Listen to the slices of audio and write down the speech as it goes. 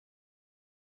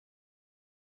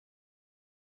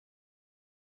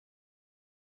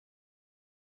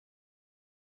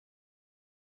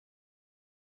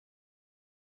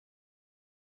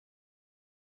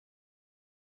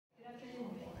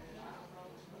afternoon.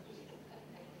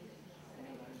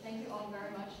 Thank you all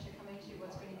very much for coming to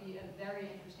what's going to be a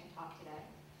very interesting talk today.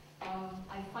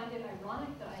 I find it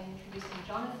ironic that I'm introducing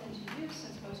Jonathan to you,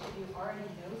 since most of you already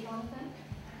know Jonathan.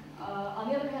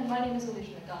 On the other hand, my name is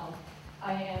Alicia McDonald.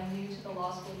 I am new to the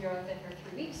law school here. I've been here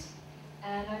 3 weeks.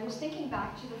 And I was thinking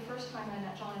back to the first time I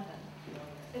met Jonathan.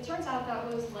 It turns out that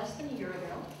was less than a year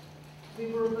ago. We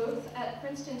were both at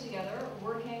Princeton together,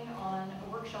 working on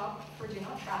a workshop for Do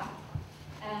Not Track.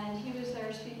 And he was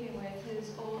there speaking with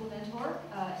his old mentor,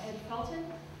 Ed Felton.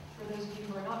 For those of you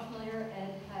who are not familiar,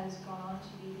 Ed has gone on to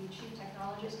be the chief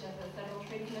technologist at the Federal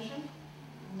Trade Commission.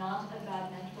 Not a bad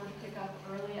mentor to pick up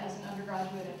early as an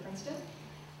undergraduate at Princeton.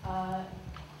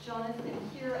 Jonathan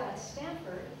here at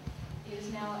Stanford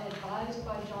is now advised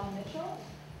by John Mitchell.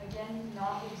 Again,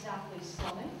 not exactly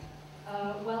slumming.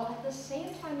 While at the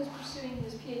same time as pursuing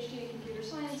his Ph.D. in computer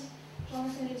science,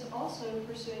 Jonathan is also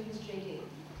pursuing his J.D.,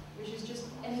 which is just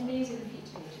an amazing feat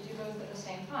to me, to do both at the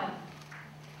same time.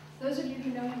 Those of you who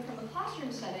know him from a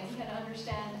classroom setting can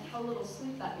understand how little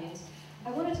sleep that means.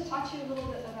 I wanted to talk to you a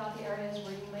little bit about the areas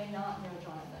where you may not know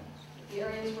Jonathan, the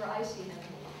areas where I see him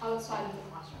outside of the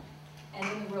classroom and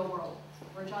in the real world,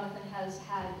 where Jonathan has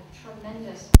had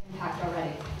tremendous impact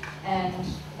already, and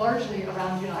largely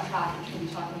around Do Not Track, which we'll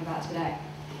be talking about today.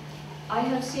 I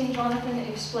have seen Jonathan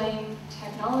explain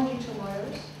technology to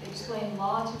lawyers, explain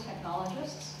law to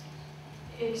technologists,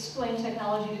 explain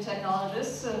technology to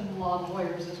technologists and law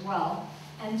lawyers as well,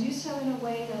 and do so in a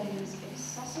way that is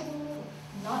accessible,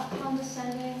 not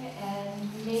condescending,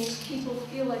 and makes people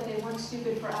feel like they weren't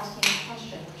stupid for asking a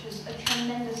question, which is a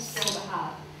tremendous skill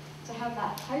to have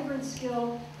that hybrid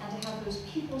skill and to have those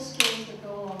people skills that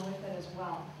go along with it as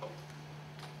well.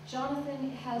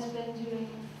 Jonathan has been doing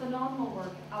phenomenal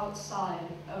work outside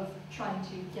of trying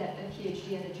to get a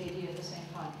PhD and a JD at the same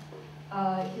time.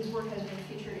 His work has been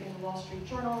featured in the Wall Street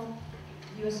Journal,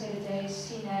 USA Today,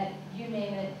 CNET, you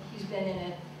name it, he's been in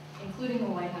it, including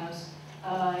the White House.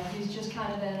 He's just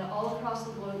kind of been all across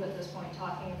the globe at this point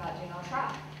talking about Do Not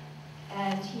Track.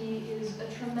 And he is a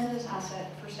tremendous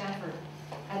asset for Stanford.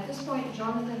 At this point,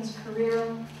 Jonathan's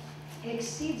career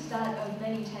exceeds that of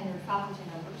many tenured faculty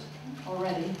members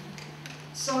already.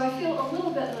 So I feel a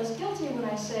little bit less guilty when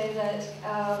I say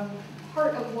that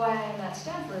part of why I'm at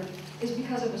Stanford is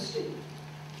because of a student,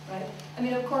 right? I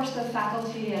mean, of course, the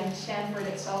faculty and Stanford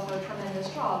itself are a tremendous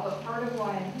job, but part of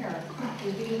why I'm here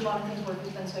is because Jonathan's work has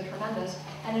been so tremendous.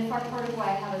 And in fact, part of why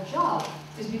I have a job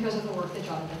is because of the work that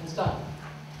Jonathan has done.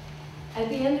 At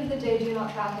the end of the day, Do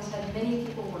Not Track has had many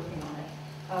people working on it.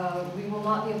 We will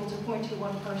not be able to point to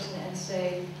one person and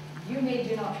say, you made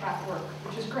Do Not Track work,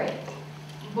 which is great.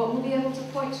 But we'll be able to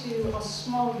point to a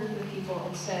small group of people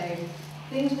and say,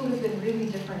 things would have been really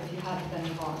different if you hadn't been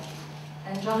involved.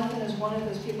 And Jonathan is one of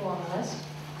those people on the list.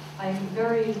 I'm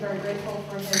very, very grateful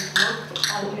for his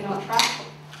work on Do Not Track,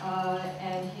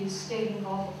 and he's stayed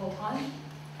involved the whole time.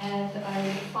 And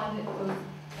I find it both an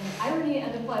irony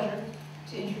and a pleasure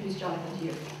to introduce Jonathan to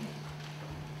you.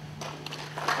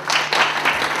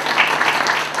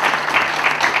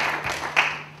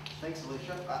 Thanks,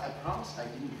 Alicia. I promise I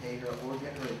didn't pay her or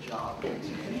get her a job.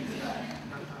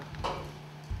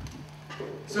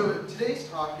 So today's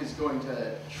talk is going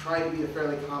to try to be a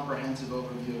fairly comprehensive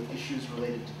overview of issues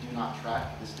related to Do Not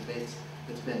Track, this debate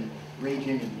that's been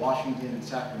raging in Washington and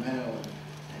Sacramento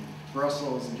and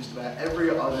Brussels and just about every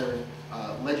other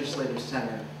legislative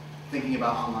center thinking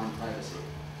about online privacy.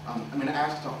 I'm going to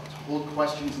ask to hold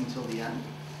questions until the end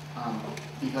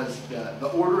because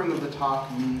the ordering of the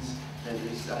talk means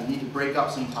that I need to break up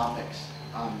some topics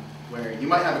where you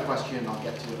might have a question and I'll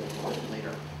get to it a little bit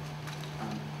later.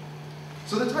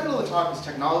 So the title of the talk is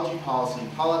Technology, Policy,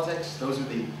 and Politics. Those are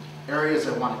the areas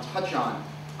I want to touch on.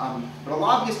 But a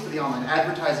lobbyist for the online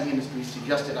advertising industry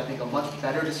suggested, I think, a much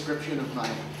better description of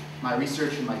my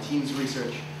research and my team's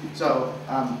research. So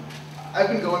I've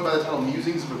been going by the title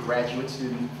Musings of a Graduate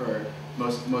Student for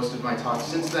most of my talks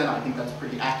since then. I think that's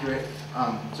pretty accurate.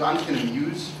 So I'm just going to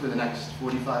muse for the next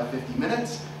 45, 50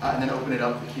 minutes and then open it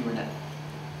up for Q&A.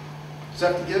 So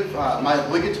I have to give my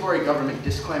obligatory government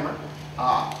disclaimer.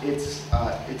 It's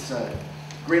a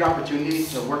great opportunity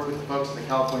to work with the folks at the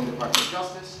California Department of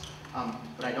Justice,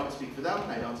 but I don't speak for them,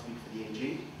 and I don't speak for the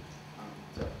AG.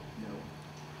 So,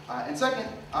 no. And second,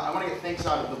 I want to get things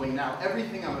out of the way now.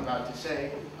 Everything I'm about to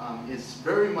say is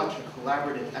very much a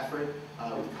collaborative effort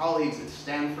with colleagues at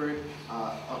Stanford,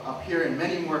 up here, and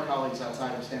many more colleagues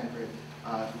outside of Stanford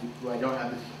who I don't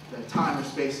have the time or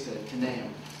space to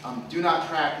name. Do Not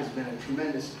Track has been a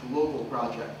tremendous global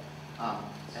project,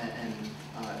 and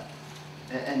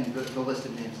the list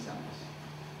of names is endless.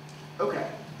 Okay.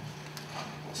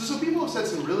 So people have said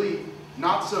some really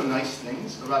not so nice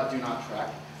things about do not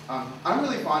track. I'm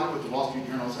really fond of what the Wall Street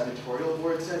Journal's editorial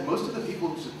board said. Most of the people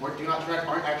who support do not track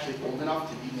aren't actually old enough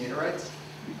to be Naderites,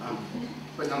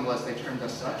 but nonetheless they termed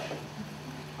us such.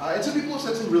 And so people have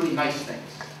said some really nice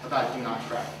things about do not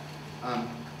track.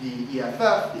 The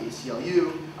EFF, the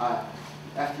ACLU,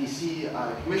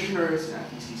 FTC commissioners, and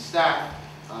FTC staff,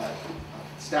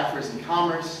 staffers in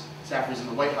commerce, staffers in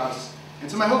the White House. And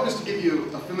so my hope is to give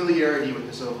you a familiarity with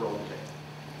this overall debate.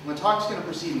 The talk's going to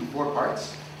proceed in 4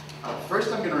 parts.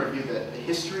 First, I'm going to review the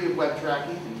history of web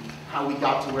tracking and how we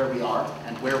got to where we are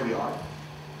and where we are.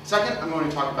 Second, I'm going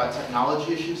to talk about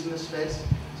technology issues in this space.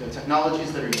 So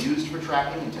technologies that are used for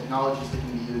tracking and technologies that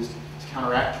can be used to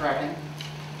counteract tracking.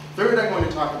 Third, I'm going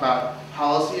to talk about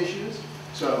policy issues.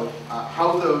 So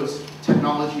how those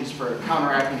technologies for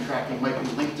counteracting tracking might be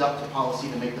linked up to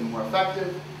policy to make them more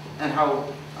effective, and how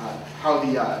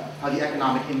the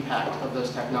economic impact of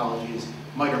those technologies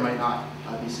might or might not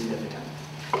be significant.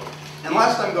 And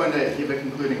last, I'm going to give a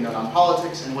concluding note on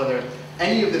politics and whether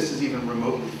any of this is even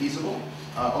remotely feasible,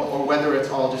 or whether it's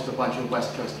all just a bunch of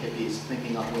West Coast hippies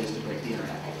thinking up ways to break the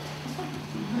internet.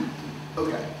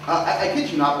 Okay, I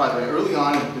kid you not, by the way, early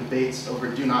on in the debates over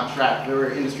do not track, there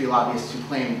were industry lobbyists who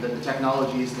claimed that the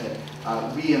technologies that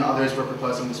we and others were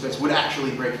proposing in the space would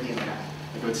actually break the internet,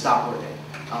 like it would stop working.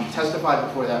 Testified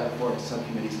before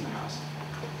subcommittees in the House.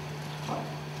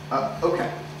 Okay,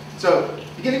 so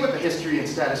beginning with the history and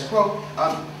status quo,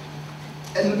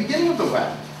 in the beginning of the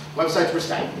web, websites were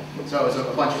static. So it was a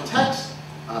bunch of text,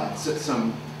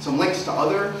 some links to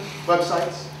other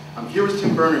websites. Here was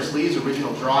Tim Berners-Lee's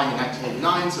original drawing in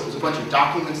 1989, so it was a bunch of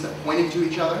documents that pointed to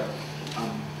each other.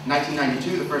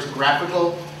 1992, the first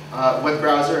graphical web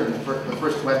browser and the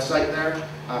first website there.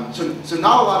 So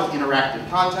not a lot of interactive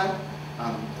content,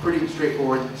 pretty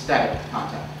straightforward static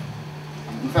content.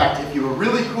 In fact, if you were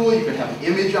really cool, you could have an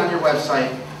image on your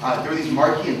website. There were these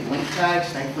marquee and blink tags,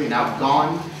 thankfully now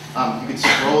gone. You could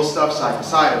scroll stuff side to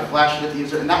side or flash it at the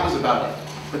user, and that was about it.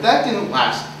 But that didn't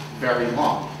last very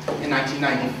long. In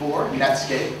 1994,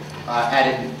 Netscape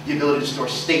added the ability to store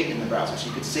state in the browser, so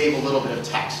you could save a little bit of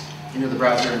text into the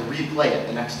browser and replay it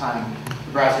the next time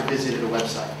the browser visited a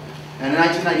website. And in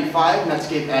 1995,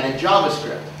 Netscape added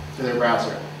JavaScript to their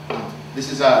browser.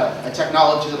 This is a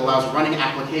technology that allows running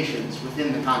applications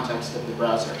within the context of the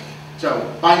browser. So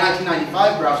by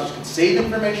 1995, browsers could save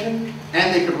information,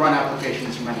 and they could run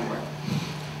applications from anywhere.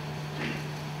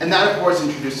 And that, of course,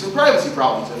 introduced some privacy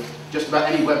problems. Just about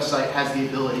any website has the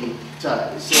ability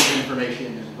to save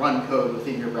information and run code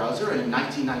within your browser. And in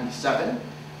 1997,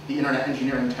 the Internet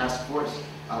Engineering Task Force,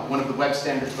 one of the web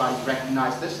standards bodies,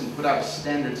 recognized this and put out a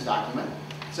standards document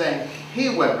saying,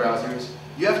 hey, web browsers,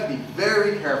 you have to be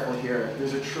very careful here.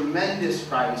 There's a tremendous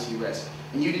privacy risk,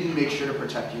 and you didn't make sure to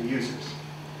protect your users.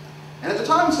 And at the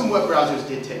time, some web browsers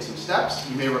did take some steps.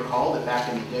 You may recall that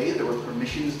back in the day, there were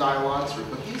permissions dialogues for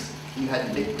cookies. You had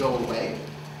to make go away.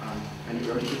 And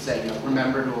you could say,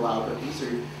 remember to allow cookies.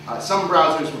 Or some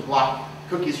browsers would block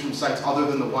cookies from sites other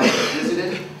than the ones that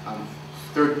visited,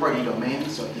 third-party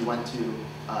domains. So if you went to,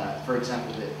 for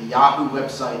example, the Yahoo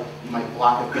website, you might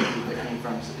block a cookie that came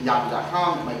from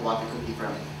yahoo.com. You might block a cookie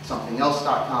from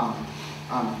somethingelse.com.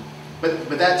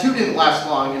 But that too didn't last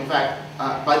long. In fact,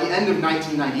 by the end of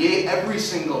 1998, every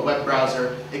single web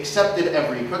browser accepted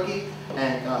every cookie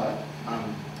and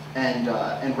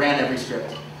ran every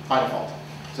script by default.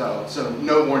 So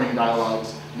no warning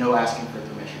dialogues, no asking for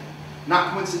permission.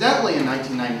 Not coincidentally, in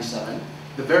 1997,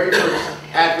 the very first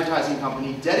advertising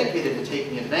company dedicated to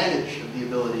taking advantage of the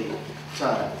ability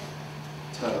to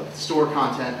store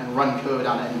content and run code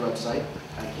on any website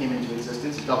came into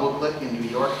existence, DoubleClick in New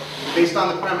York, based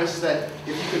on the premise that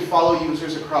if you could follow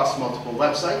users across multiple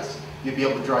websites, you'd be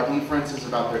able to draw inferences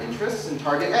about their interests and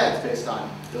target ads based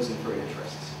on those inferred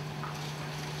interests.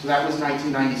 So that was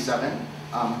 1997.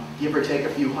 Give or take a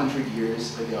few hundred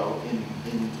years ago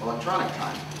in electronic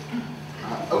time.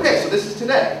 Okay, so this is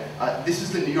today. This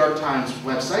is the New York Times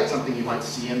website, something you might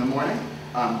see in the morning.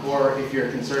 Or if you're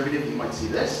a conservative, you might see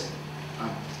this.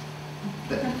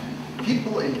 The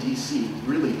people in DC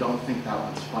really don't think that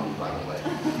one's funny, by the way.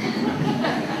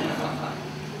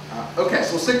 Okay,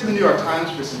 so we'll stick to the New York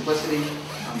Times for simplicity.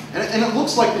 And it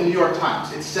looks like the New York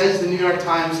Times. It says the New York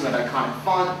Times in that iconic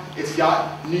font. It's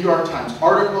got New York Times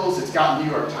articles. It's got New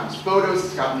York Times photos.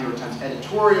 It's got New York Times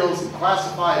editorials and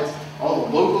classifieds, all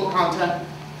the local content.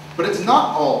 But it's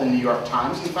not all the New York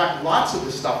Times. In fact, lots of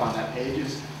the stuff on that page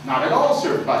is not at all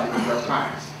served by the New York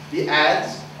Times. The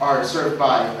ads are served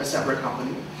by a separate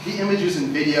company. The images and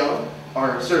video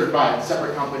are served by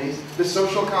separate companies. The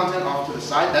social content off to the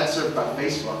side, that's served by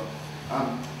Facebook.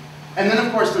 And then,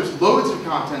 of course, there's loads of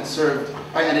content served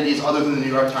by entities other than the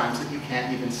New York Times that you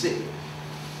can't even see.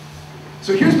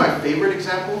 So here's my favorite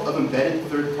example of embedded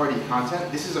third-party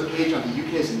content. This is a page on the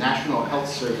UK's National Health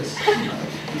Service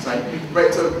site.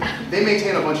 Right, so they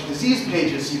maintain a bunch of disease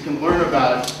pages so you can learn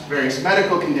about various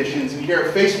medical conditions, and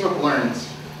here Facebook learns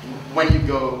when you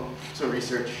go to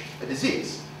research a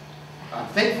disease.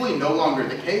 Thankfully, no longer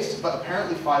the case, but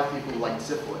apparently 5 people liked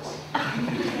syphilis.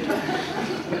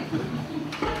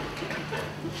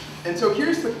 And so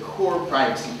here's the core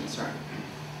privacy concern.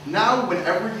 Now,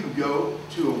 whenever you go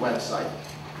to a website,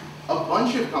 a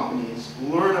bunch of companies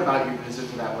learn about your visit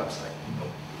to that website.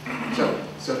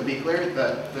 So to be clear,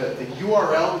 the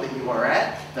URL that you are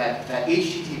at, that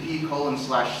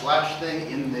http://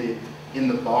 thing in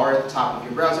the bar at the top of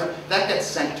your browser, that gets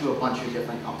sent to a bunch of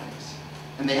different companies.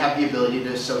 And they have the ability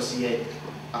to associate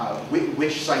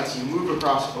which sites you move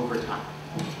across over time.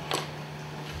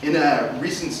 In a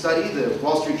recent study, the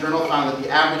Wall Street Journal found that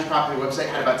the average property website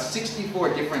had about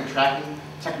 64 different tracking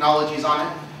technologies on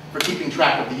it for keeping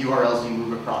track of the URLs you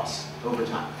move across over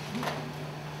time.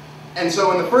 And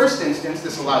so in the first instance,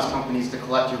 this allows companies to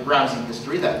collect your browsing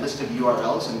history, that list of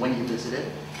URLs and when you visited.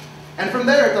 And from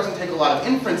there, it doesn't take a lot of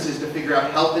inferences to figure out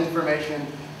health information,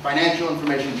 financial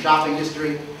information, shopping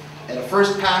history. At a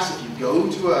first pass, if you go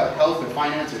to a health or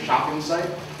finance or shopping site,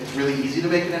 it's really easy to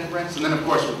make an inference. And then, of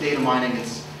course, with data mining,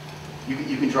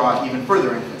 you can draw even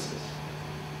further inferences.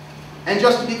 And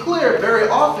just to be clear, very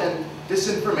often,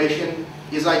 this information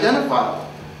is identifiable,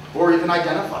 or even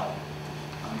identified.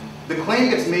 The claim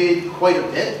gets made quite a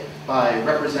bit by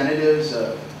representatives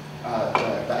of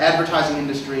the advertising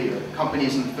industry or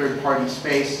companies in the third-party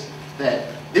space that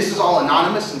this is all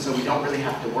anonymous and so we don't really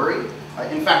have to worry.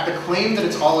 In fact, the claim that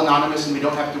it's all anonymous and we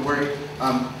don't have to worry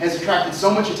has attracted so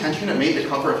much attention it made the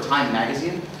cover of Time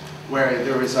magazine, where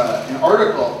there was an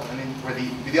article where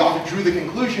the author drew the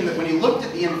conclusion that when he looked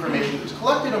at the information that was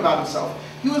collected about himself,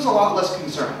 he was a lot less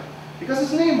concerned because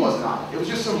his name wasn't on it. It was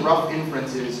just some rough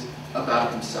inferences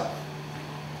about himself.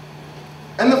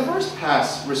 And the first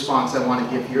pass response I want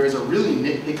to give here is a really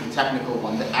nitpicky technical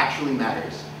one that actually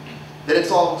matters, that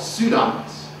it's all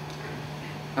pseudonymous.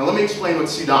 Now let me explain what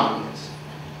pseudonymy is.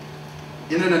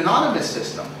 In an anonymous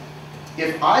system,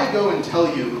 if I go and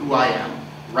tell you who I am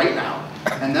right now,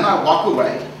 and then I walk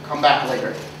away, come back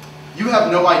later, you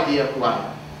have no idea who I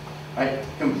am, right?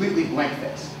 Completely blank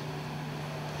face.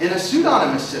 In a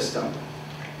pseudonymous system,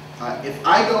 if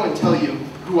I go and tell you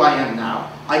who I am now,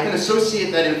 I can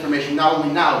associate that information not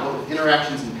only now, but with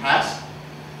interactions in the past,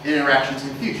 and interactions in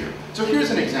the future. So here's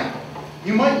an example.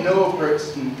 You might know a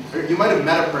person, or you might have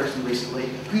met a person recently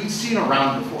who you've seen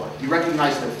around before. You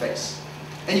recognize their face.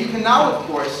 And you can now, of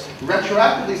course,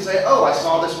 retroactively say, oh, I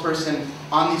saw this person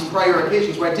on these prior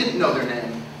occasions where I didn't know their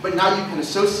name, but now you can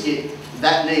associate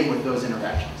that name with those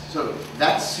interactions. So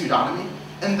that's pseudonymy,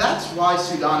 and that's why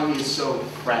pseudonymy is so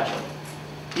fragile.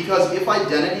 Because if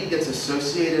identity gets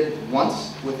associated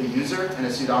once with a user in a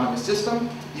pseudonymous system,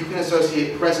 you can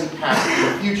associate present, past,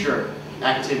 and future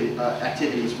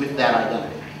activities with that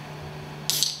identity.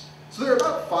 So there are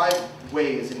about 5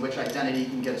 ways in which identity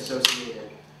can get associated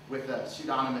with a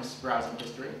pseudonymous browsing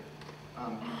history.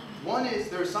 One is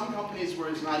there are some companies where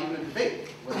it's not even a debate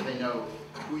whether they know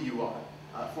who you are.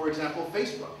 For example,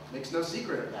 Facebook makes no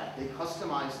secret of that. They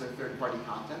customize their third-party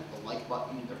content, the like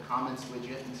button, their comments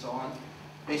widget, and so on,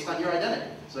 based on your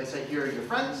identity. So they say, here are your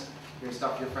friends, here's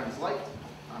stuff your friends liked,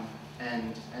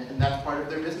 and that's part of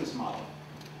their business model.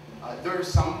 There are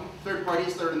some third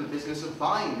parties that are in the business of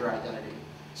buying your identity.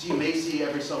 So you may see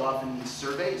every so often these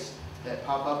surveys that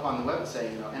pop up on the web that say,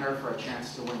 enter for a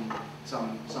chance to win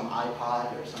some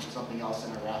iPod or something else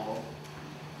in a raffle.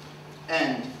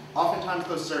 And oftentimes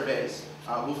those surveys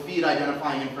will feed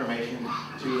identifying information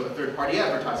to a third-party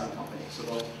advertising company. So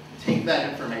they'll take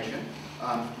that information,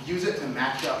 use it to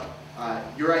match up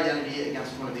your identity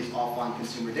against one of these offline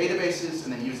consumer databases,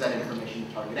 and then use that information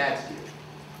to target ads to you.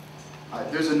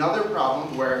 There's another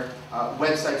problem where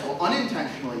websites will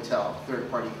unintentionally tell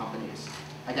third-party companies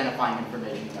identifying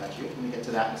information about you. Let me get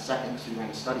to that in a second because we ran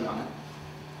a study on it.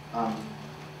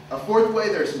 A fourth way,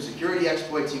 there are some security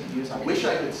exploits you can use. I wish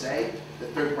I could say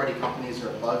that third-party companies are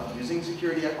above using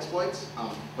security exploits,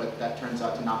 but that turns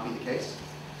out to not be the case.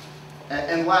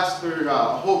 And last, there are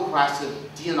a whole class of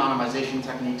de-anonymization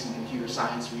techniques in computer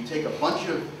science where you take a bunch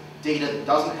of data that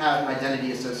doesn't have an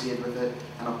identity associated with it,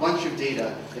 and a bunch of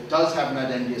data that does have an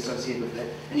identity associated with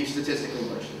it, and you statistically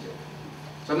merge the two.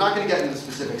 So I'm not going to get into the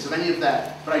specifics of any of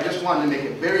that, but I just wanted to make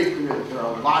it very clear that there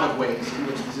are a lot of ways in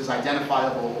which this is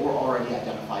identifiable or already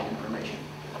identified information.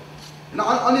 And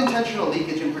on unintentional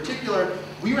leakage in particular,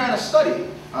 we ran a study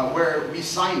where we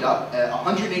signed up at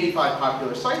 185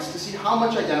 popular sites to see how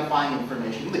much identifying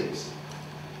information leaks.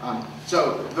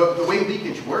 So the way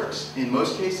leakage works in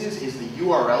most cases is the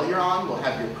URL you're on will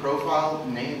have your profile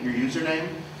name, your username,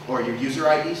 or your user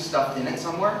ID stuffed in it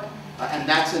somewhere, and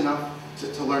that's enough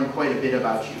to learn quite a bit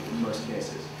about you in most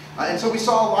cases. And so we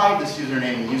saw a lot of this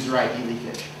username and user ID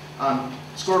leakage.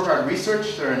 Scorecard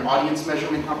Research, they're an audience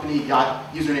measurement company,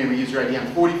 got username or user ID on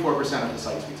 44% of the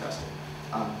sites we tested.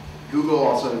 Google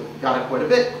also got it quite a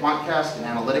bit, Quantcast, an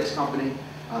analytics company.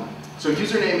 So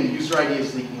username and user ID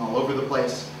is leaking all over the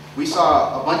place. We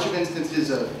saw a bunch of instances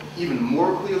of even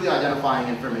more clearly identifying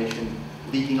information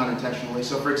leaking unintentionally.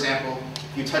 So for example,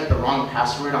 if you typed the wrong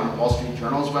password on the Wall Street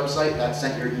Journal's website, that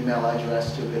sent your email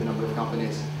address to a good number of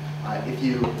companies. If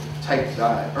you typed,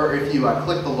 if you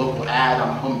clicked the local ad on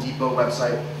the Home Depot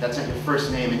website, that sent your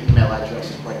first name and email address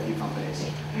to quite a few companies.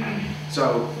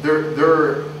 So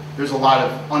there's a lot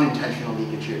of unintentional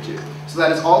leakage here too. So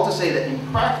that is all to say that in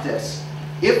practice,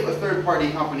 if a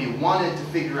third-party company wanted to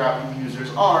figure out who users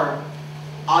are,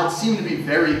 odds seem to be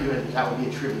very good that would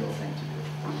be a trivial thing to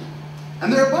do.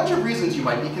 And there are a bunch of reasons you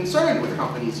might be concerned with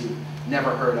companies you've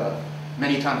never heard of.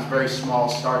 Many times very small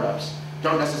startups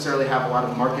don't necessarily have a lot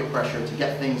of market pressure to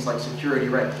get things like security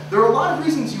right. There are a lot of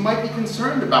reasons you might be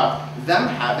concerned about them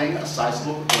having a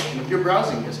sizable proportion of your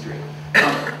browsing history.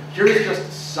 Here is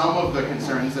just some of the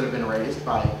concerns that have been raised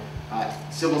by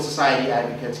civil society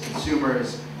advocates,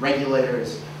 consumers,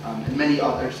 regulators, and many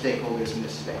other stakeholders in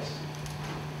this space.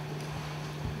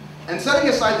 And setting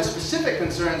aside the specific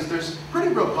concerns, there's pretty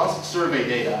robust survey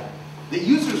data that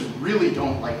users really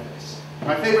don't like this.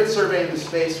 My favorite survey in this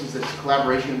space was this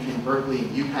collaboration between Berkeley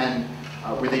and UPenn,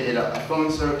 where they did a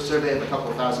phone survey of a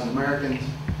couple thousand Americans,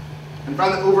 and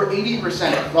found that over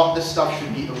 80% thought this stuff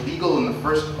should be illegal in the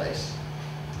first place.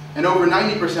 And over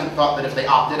 90% thought that if they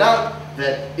opted out,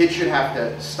 that it should have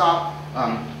to stop,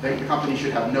 that the company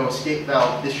should have no escape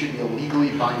valve, this should be a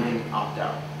legally binding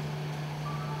opt-out.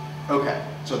 Okay,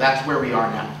 so that's where we are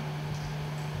now.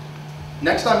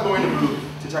 Next I'm going to move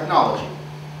to technology.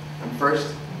 And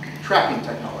first, tracking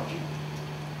technology.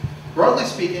 Broadly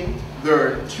speaking,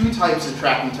 there are two types of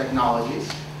tracking technologies.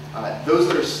 Those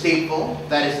that are stateful,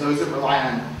 that is those that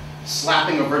rely on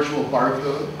slapping a virtual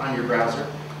barcode on your browser,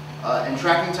 and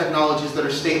tracking technologies that are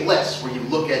stateless, where you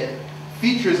look at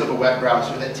features of a web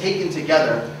browser that taken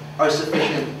together are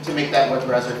sufficient to make that web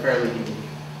browser fairly unique.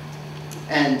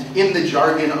 And in the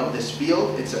jargon of this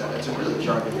field, it's a really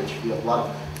jargon-rich field, a lot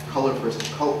of colorful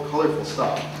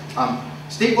stuff.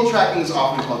 Stateful tracking is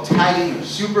often called tagging or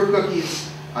super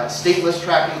cookies. Stateless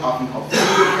tracking, often called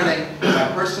fingerprinting,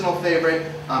 my personal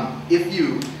favorite. If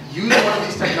you use one of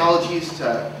these technologies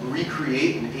to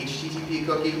recreate an HTTP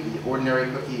cookie, the ordinary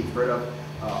cookie you've heard of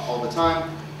all the time,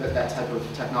 that type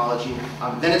of technology,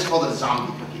 then it's called a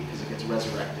zombie cookie because it gets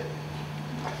resurrected.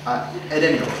 At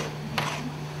any rate.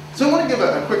 So I want to give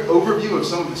a quick overview of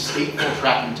some of the stateful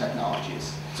tracking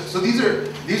technologies. So these are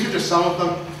just some of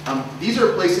them. These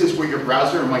are places where your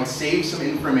browser might save some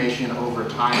information over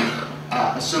time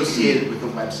associated with the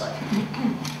website.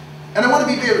 And I want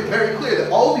to be very, very clear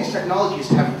that all of these technologies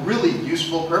have really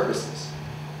useful purposes.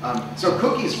 So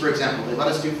cookies, for example, they let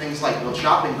us do things like build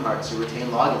shopping carts or retain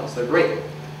logins. They're great.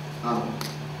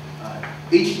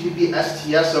 HTTP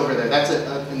STS over there, that's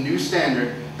a new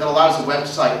standard that allows a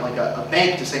website, like a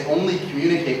bank, to say only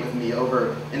communicate with me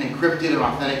over an encrypted and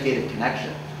authenticated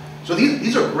connection. So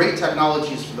these are great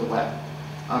technologies for the web.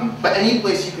 But any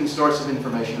place you can store some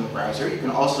information in the browser, you can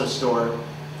also store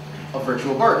a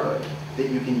virtual barcode that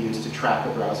you can use to track a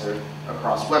browser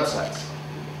across websites.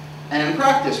 And in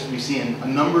practice, we've seen a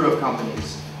number of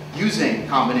companies using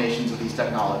combinations of these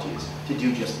technologies to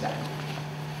do just that.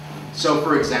 So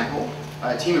for example,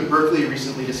 a team at Berkeley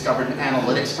recently discovered an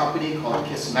analytics company called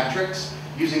Kissmetrics,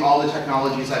 using all the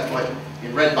technologies I put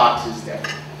in red boxes there.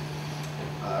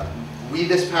 We,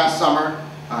 this past summer,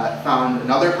 found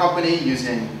another company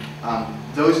using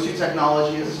those two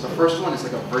technologies. The first one is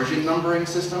like a version numbering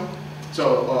system.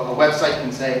 So a website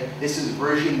can say, this is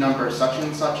version number such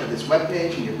and such of this web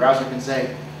page, and your browser can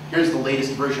say, here's the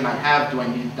latest version I have, do I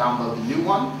need to download the new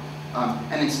one?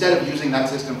 And instead of using that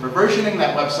system for versioning,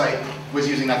 that website was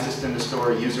using that system to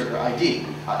store a user ID.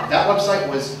 That website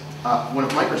was one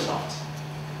of Microsoft's.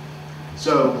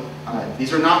 So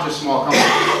these are not just small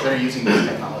companies that are using these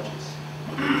technologies.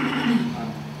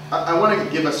 I want to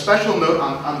give a special note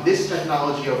on this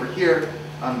technology over here.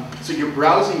 So your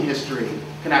browsing history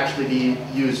can actually be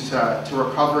used to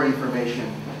recover information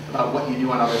about what you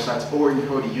do on other sites or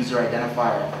encode a user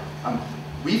identifier.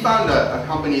 We found a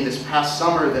company this past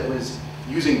summer that was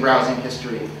using browsing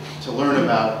history to learn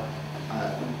about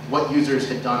what users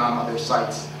had done on other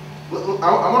sites. I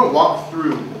want to walk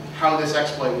through how this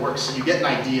exploit works so you get an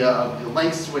idea of the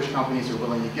lengths to which companies are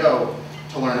willing to go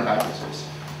to learn about users.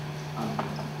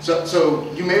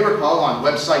 So you may recall on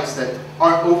websites that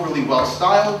aren't overly well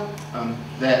styled,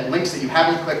 that links that you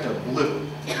haven't clicked are blue.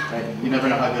 Right? You never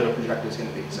know how good a projector is going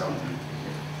to be. So.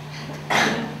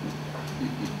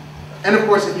 And of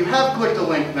course, if you have clicked a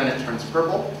link, then it turns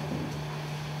purple.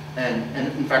 And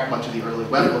in fact, much of the early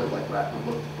web looked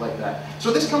like that.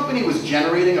 So this company was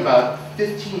generating about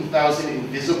 15,000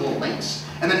 invisible links,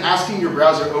 and then asking your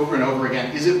browser over and over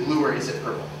again, is it blue or is it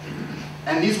purple?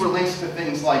 And these were links to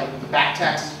things like the back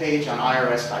taxes page on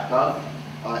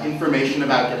irs.gov, information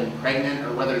about getting pregnant,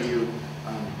 or whether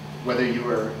you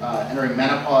were entering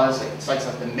menopause, like sites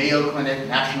like the Mayo Clinic,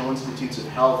 National Institutes of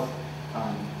Health,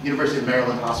 University of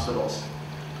Maryland hospitals.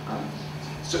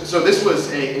 So this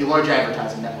was a large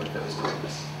advertising network that was doing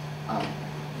this.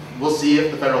 We'll see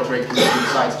if the Federal Trade Commission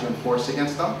decides to enforce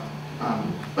against them.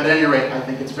 But at any rate, I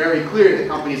think it's very clear that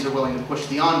companies are willing to push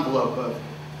the envelope of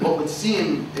what would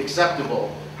seem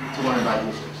acceptable to learn about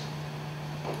users.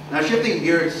 Now, shifting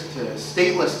gears to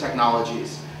stateless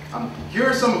technologies, here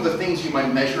are some of the things you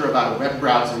might measure about a web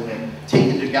browser that,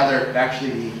 taken together, could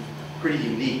actually be pretty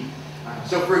unique.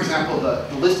 So for example,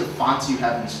 the list of fonts you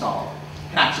have installed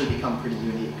can actually become pretty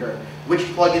unique, or which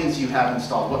plugins you have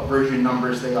installed, what version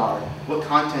numbers they are, what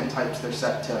content types they're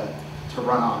set to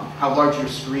run on, how large your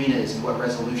screen is, and what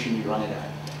resolution you run it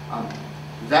at.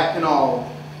 That can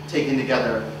all, taken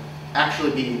together,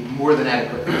 actually be more than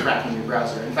adequate for tracking your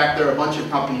browser. In fact, there are a bunch of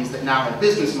companies that now have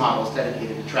business models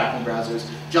dedicated to tracking browsers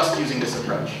just using this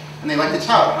approach. And they like to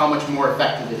tout how much more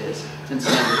effective it is than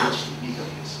standard HTTP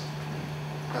cookies.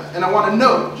 And I want to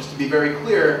note, just to be very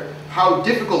clear, how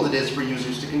difficult it is for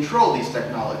users to control these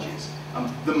technologies.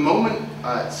 The moment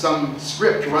some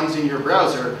script runs in your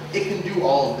browser, it can do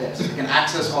all of this. It can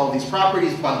access all of these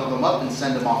properties, bundle them up, and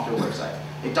send them off to a website.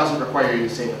 It doesn't require you to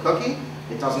save a cookie.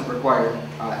 It doesn't require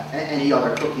any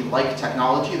other cookie-like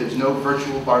technology. There's no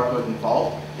virtual barcode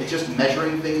involved. It's just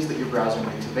measuring things that your browser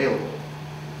makes available.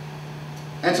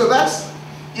 And so that's,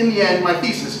 in the end, my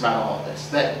thesis about all of this,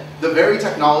 that the very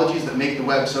technologies that make the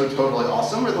web so totally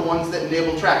awesome are the ones that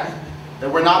enable tracking.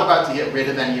 That we're not about to get rid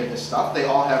of any of this stuff. They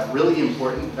all have really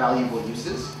important, valuable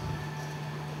uses.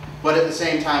 But at the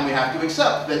same time, we have to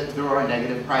accept that there are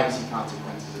negative privacy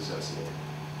consequences associated.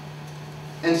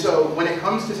 And so when it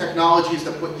comes to technologies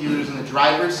that put users in the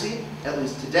driver's seat, at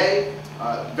least today,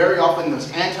 very often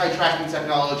those anti-tracking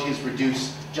technologies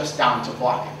reduce just down to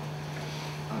blocking.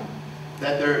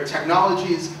 That there are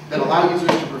technologies that allow users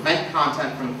to prevent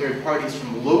content from third parties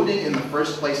from loading in the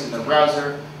first place in their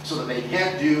browser, so that they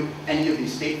can't do any of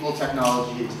these stateful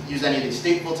technologies, use any of these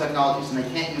stateful technologies, and they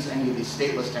can't use any of these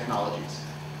stateless technologies.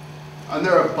 And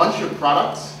there are a bunch of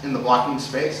products in the blocking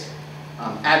space.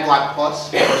 AdBlock Plus,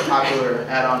 the most popular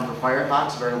add-on for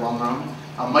Firefox, very well known.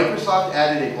 Microsoft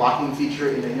added a blocking feature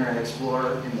in Internet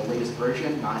Explorer in the latest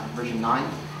version, version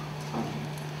 9.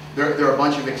 There are a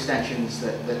bunch of extensions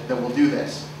that will do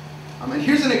this. And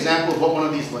here's an example of what one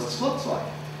of these lists looks like.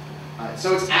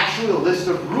 So it's actually a list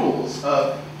of rules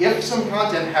of if some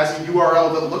content has a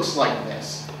URL that looks like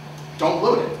this, don't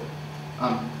load it.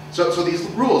 So these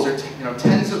rules are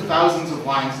tens of thousands of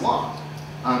lines long.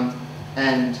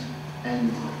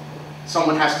 And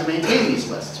someone has to maintain these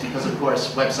lists because, of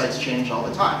course, websites change all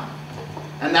the time.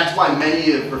 And that's why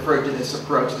many have referred to this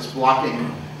approach, this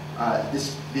blocking,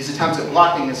 these attempts at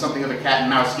blocking as something of a cat and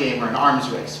mouse game or an arms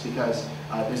race, because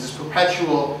there's this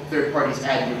perpetual third parties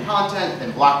add new content,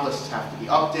 then block lists have to be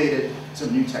updated,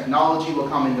 some new technology will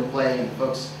come into play, and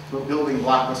folks who are building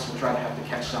block lists will try to have to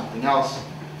catch something else.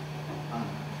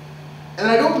 And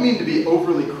I don't mean to be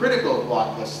overly critical of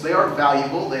block lists. They are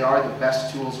valuable. They are the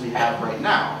best tools we have right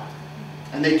now.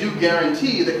 And they do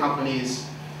guarantee that companies,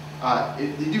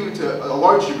 they do to a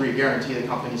large degree guarantee that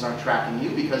companies aren't tracking you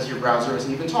because your browser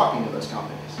isn't even talking to those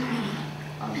companies.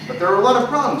 But there are a lot of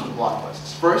problems with block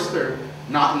lists. First, they're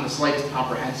not in the slightest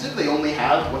comprehensive. They only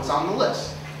have what's on the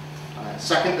list.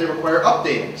 Second, they require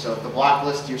updating. So if the block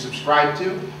list you're subscribed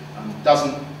to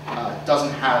doesn't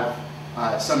have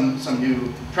some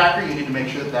new tracker, you need to make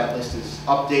sure that that list is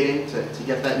updating to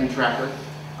get that new tracker.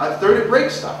 Third, it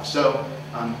breaks stuff. So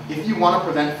if you want to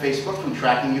prevent Facebook from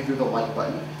tracking you through the like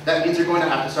button, that means you're going to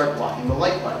have to start blocking the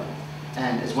like button.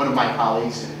 And as one of my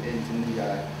colleagues in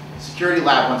the security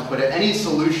lab once put it, any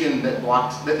solution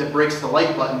that breaks the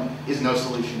like button is no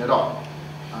solution at all.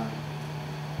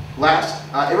 Last,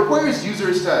 it requires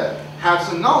users to have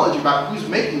some knowledge about who's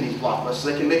making these block lists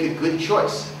so they can make a good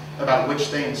choice about which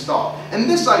they install. And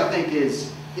this, I think,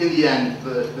 is, in the end,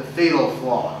 the fatal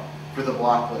flaw for the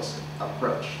blocklist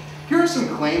approach. Here are some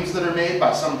claims that are made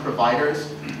by some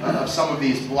providers of some of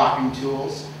these blocking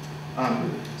tools.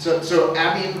 So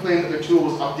Appian claimed that their tool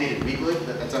was updated weekly.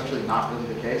 That's actually not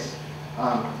really the case.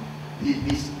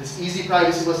 This easy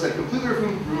privacy list that completely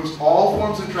removes all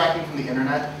forms of tracking from the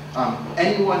internet.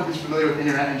 Anyone who's familiar with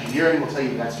internet engineering will tell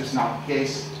you that's just not the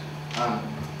case.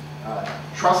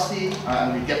 Trusty,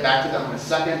 and we get back to that in a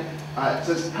second. It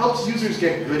says helps users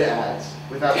get good ads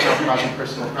without compromising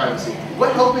personal privacy.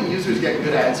 What helping users get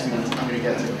good ads means, I'm going to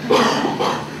get to.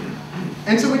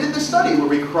 And so we did this study where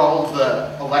we crawled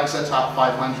the Alexa top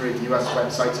 500 US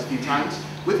websites a few times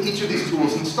with each of these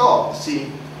tools installed to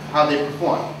see how they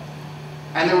perform.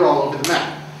 And they were all over the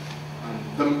map.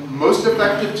 The most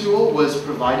effective tool was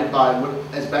provided by, what,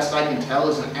 as best I can tell,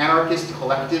 is an anarchist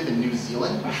collective in New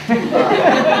Zealand,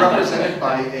 represented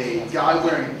by a guy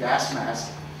wearing a gas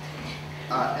mask.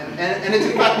 And it's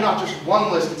in fact not just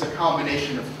one list, it's a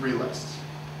combination of 3 lists.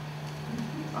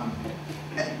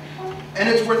 And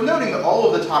it's worth noting that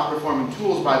all of the top performing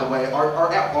tools, by the way, are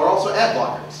also ad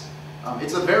blockers.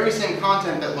 It's the very same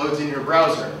content that loads in your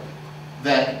browser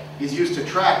that is used to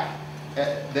track,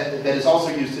 that is also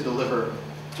used to deliver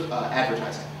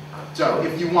advertising. So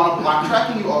if you want to block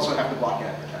tracking, you also have to block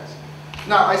advertising.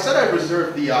 Now, I said I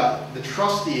reserved the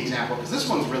Trusty example because this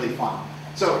one's really fun.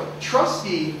 So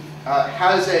Trusty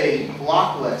has a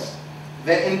block list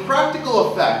that in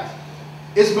practical effect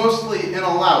is mostly an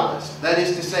allow list. That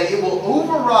is to say, it will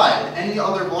override any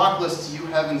other block lists you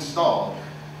have installed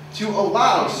to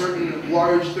allow certain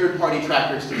large third-party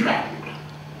trackers to track you.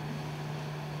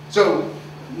 So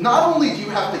not only do you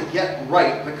have to get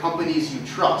right the companies you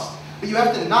trust, but you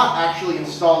have to not actually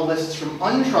install lists from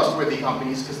untrustworthy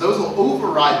companies because those will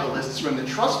override the lists from the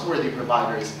trustworthy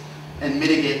providers and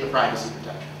mitigate the privacy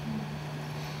protection.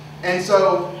 And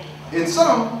so, in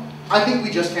sum, I think we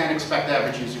just can't expect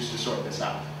average users to sort this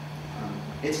out.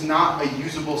 It's not a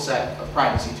usable set of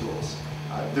privacy tools.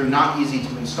 They're not easy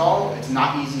to install. It's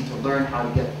not easy to learn how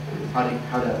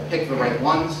to pick the right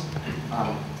ones.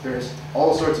 There's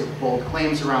all sorts of bold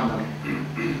claims around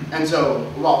them. And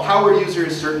so, while power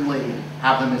users certainly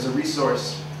have them as a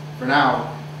resource for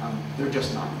now, they're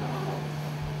just not enough.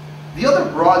 The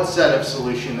other broad set of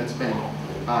solution that's been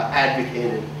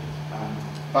advocated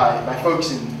by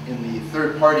folks in the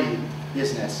third-party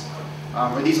business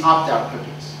are these opt-out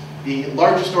cookies. The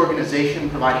largest organization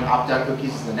providing opt-out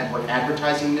cookies is the Network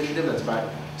Advertising Initiative. That's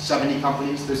about 70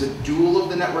 companies. There's a dual of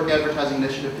the Network Advertising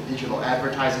Initiative, the Digital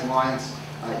Advertising Alliance.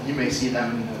 You may see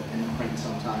them in print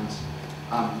sometimes.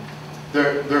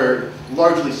 They're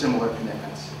largely similar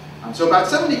commitments. So about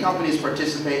 70 companies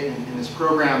participate in this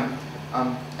program.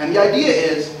 And the idea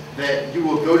is that you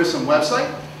will go to some website,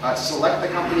 select the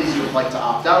companies you would like to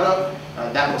opt out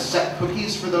of. That will set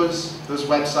cookies for those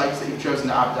websites that you've chosen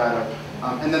to opt out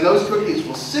of. And then those cookies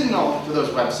will signal to those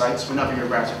websites whenever your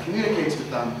browser communicates with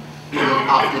them that you've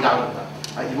opted out of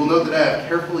them. You will note that I have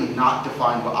carefully not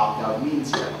defined what opt-out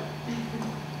means here.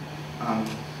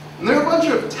 And there are a bunch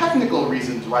of technical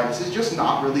reasons why this is just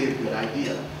not really a good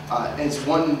idea. As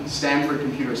one Stanford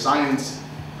computer science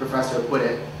professor put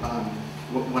it,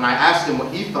 when I asked him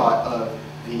what he thought of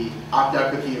the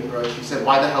opt-out cookie approach, he said,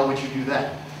 "Why the hell would you do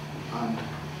that?"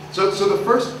 So the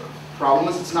first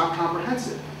problem is it's not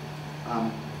comprehensive.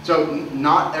 So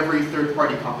not every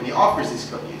third-party company offers these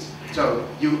cookies. So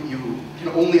you can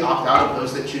only opt out of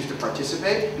those that choose to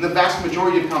participate, and the vast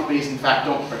majority of companies, in fact,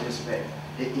 don't participate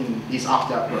in these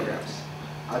opt-out programs.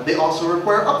 They also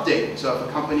require updating. So if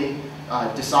a company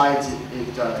decides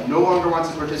it no longer wants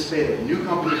to participate, or a new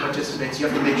company participates, you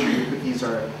have to make sure your cookies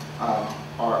are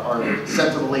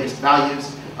set to the latest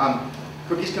values.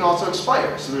 Cookies can also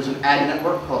expire. So there's an ad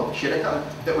network called Chitika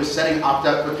that was setting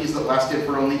opt-out cookies that lasted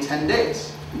for only 10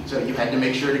 days. So you had to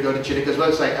make sure to go to Chitika's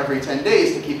website every 10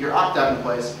 days to keep your opt-out in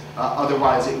place,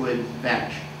 otherwise it would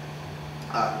vanish.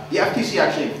 The FTC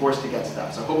actually enforced against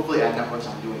that, so hopefully ad networks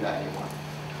aren't doing that anymore.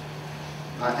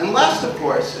 And last, of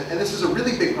course, and this is a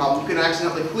really big problem, you can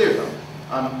accidentally clear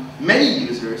them. Many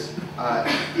users,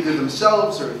 either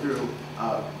themselves or through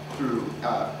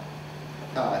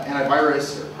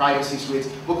antivirus or privacy suites,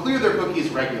 will clear their cookies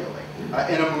regularly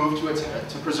in a move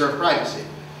to preserve privacy.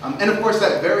 And of course,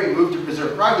 that very move to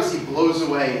preserve privacy blows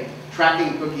away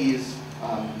tracking cookies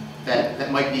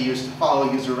that might be used to follow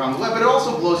a user around the web, but it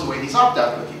also blows away these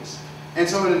opt-out cookies. And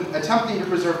so in attempting to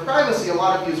preserve privacy, a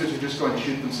lot of users are just going to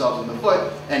shoot themselves in the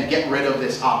foot and get rid of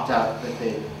this opt-out that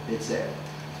they'd saved.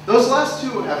 Those last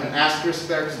two have an asterisk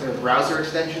there because they're browser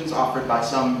extensions offered by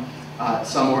some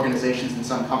organizations and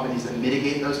some companies that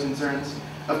mitigate those concerns.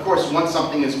 Of course, once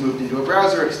something is moved into a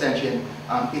browser extension,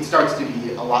 it starts to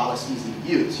be a lot less easy to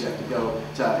use. You have to go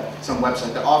to some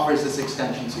website that offers this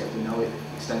extension, so you have to know if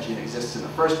the extension exists in the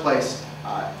first place,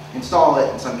 install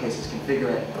it, in some cases configure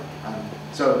it.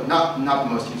 So not the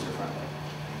most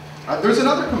user-friendly. There's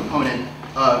another component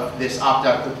of this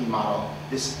opt-out cookie model,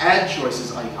 this ad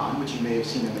choices icon, which you may have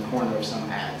seen in the corner of some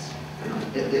ads.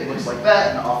 It looks like that,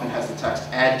 and often has the text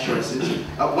ad choices.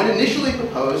 When initially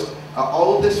proposed,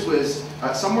 all of this was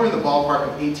somewhere in the ballpark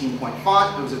of 18-point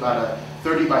font. It was about a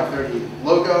 30 by 30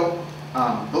 logo.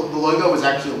 The logo was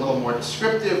actually a little more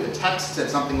descriptive. The text said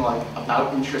something like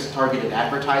about interest-targeted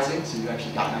advertising, so you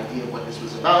actually got an idea of what this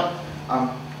was about.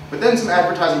 But then some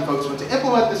advertising folks went to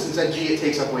implement this and said, gee, it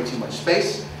takes up way too much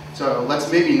space, so let's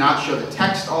maybe not show the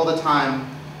text all the time.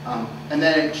 And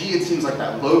then, gee, it seems like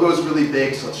that logo's really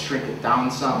big, so let's shrink it down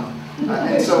some.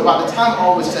 And so by the time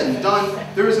all was said and done,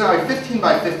 there is now a 15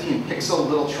 by 15 pixel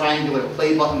little triangular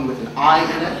play button with an eye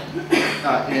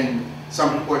in it in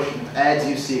some proportion of ads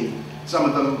you see. Some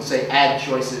of them will say ad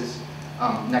choices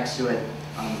next to it.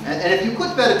 And if you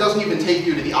click that, it doesn't even take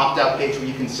you to the opt-out page where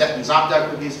you can set these opt-out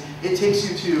cookies. It takes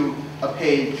you to a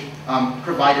page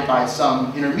provided by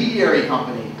some intermediary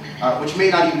company, which may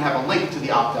not even have a link to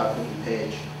the opt-out cookie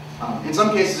page. In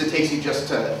some cases, it takes you just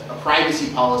to a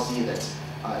privacy policy that's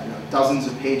dozens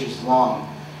of pages long.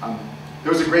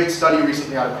 There was a great study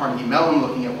recently out of Carnegie Mellon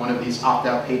looking at one of these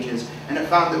opt-out pages, and it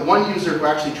found that one user who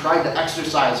actually tried to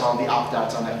exercise all the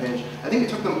opt-outs on that page, I think it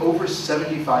took them over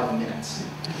 75 minutes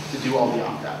to do all the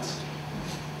opt-outs.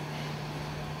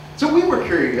 So we were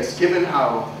curious, given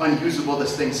how unusable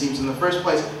this thing seems in the first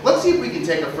place, let's see if we can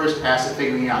take a first pass at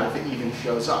figuring out if it even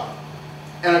shows up.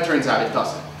 And it turns out it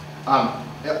doesn't.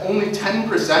 Only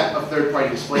 10% of third-party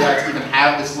display ads even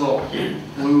have this little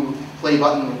blue play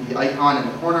button with the icon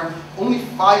in the corner. Only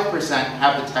 5%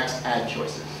 have the text ad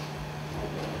choices.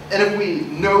 And if we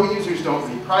know users don't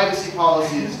read privacy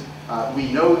policies,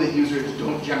 we know that users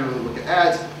don't generally look at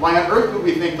ads, why on earth would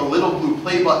we think the little blue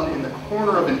play button in the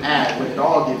corner of an ad would at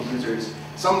all give users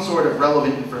some sort of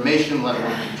relevant information, let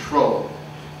alone control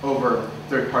over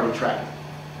third-party tracking?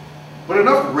 But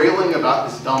enough railing about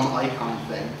this dumb icon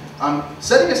thing.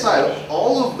 Setting aside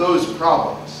all of those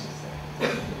problems,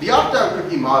 the opt-out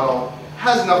cookie model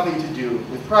has nothing to do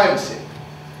with privacy.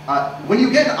 When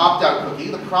you get an opt-out cookie,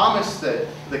 the promise that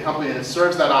the company that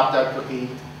serves that opt-out cookie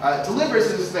delivers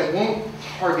is that they won't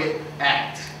target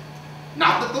ads.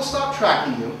 Not that they'll stop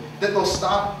tracking you, that they'll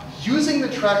stop using the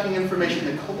tracking information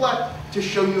they collect to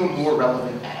show you a more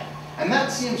relevant ad. And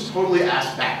that seems totally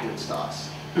ass backwards to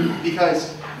us,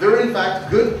 because there are in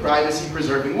fact good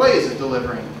privacy-preserving ways of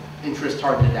delivering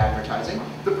interest-targeted advertising.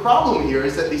 The problem here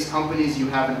is that these companies you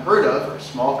haven't heard of, or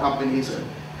small companies, or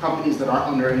companies that aren't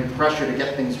under any pressure to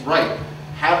get things right,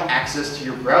 have access to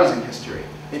your browsing history.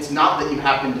 It's not that you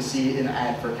happen to see an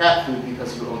ad for cat food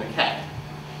because you own a cat.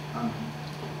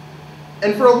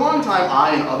 And for a long time,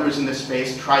 I and others in this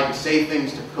space tried to say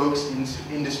things to coax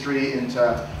industry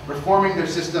into reforming their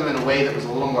system in a way that was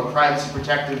a little more privacy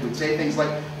protective. We'd say things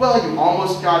like, well, you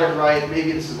almost got it right,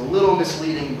 maybe this is a little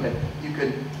misleading, but you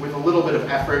could, with a little bit of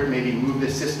effort, maybe move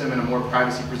this system in a more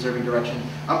privacy-preserving direction.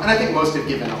 And I think most have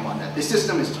given up on that. The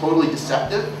system is totally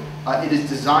deceptive. It is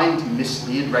designed to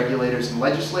mislead regulators and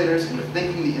legislators into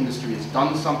thinking the industry has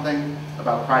done something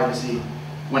about privacy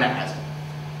when it hasn't.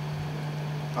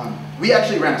 We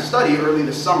actually ran a study early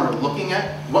this summer looking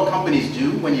at what companies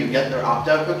do when you get their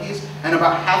opt-out cookies, and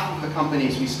about half of the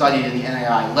companies we studied in the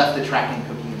NAI left the tracking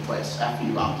cookie in place after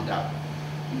you opted out.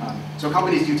 So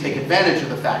companies do take advantage of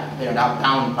the fact that they are now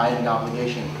bound by an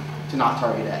obligation to not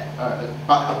target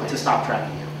to stop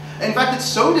tracking you. In fact, it's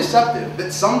so deceptive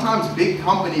that sometimes big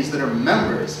companies that are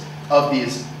members of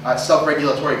these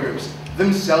self-regulatory groups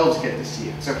themselves get to see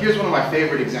it. So here's one of my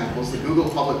favorite examples, the Google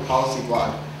Public Policy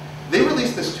blog. They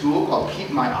released this tool called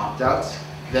Keep My Opt-outs.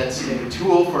 That's a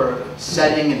tool for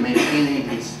setting and maintaining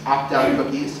these opt-out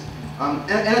cookies. And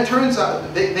it turns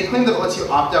out, they claim that it lets you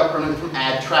opt out permanently from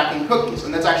ad tracking cookies,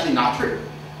 and that's actually not true.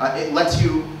 It lets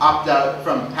you opt out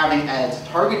from having ads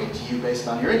targeted to you based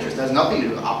on your interest. It has nothing to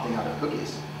do with opting out of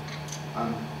cookies.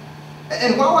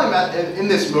 And while I'm in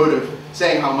this mode of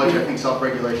saying how much I think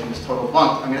self-regulation is total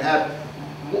bunk, I'm going to add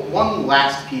one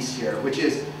last piece here, which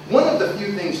is one of the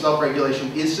few things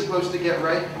self-regulation is supposed to get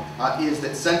right is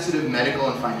that sensitive medical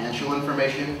and financial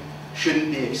information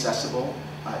shouldn't be accessible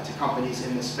to companies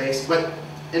in this space. But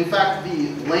in fact,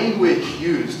 the language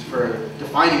used for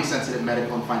defining sensitive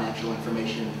medical and financial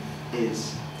information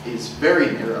is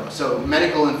very narrow. So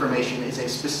medical information is a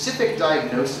specific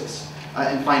diagnosis,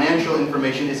 and financial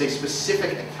information is a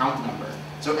specific account number.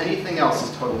 So anything else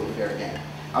is totally fair game.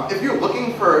 If you're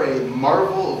looking for a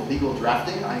marvel of legal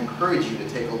drafting, I encourage you to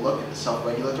take a look at the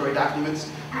self-regulatory documents.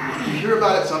 You hear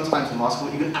about it sometimes in law school.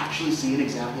 You can actually see an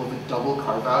example of a double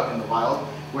carve-out in the wild,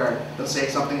 where they'll say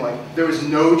something like, there is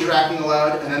no tracking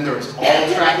allowed, and then there is all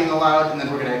tracking allowed, and then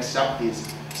we're going to accept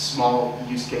these small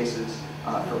use cases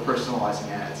for personalizing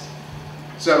ads.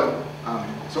 So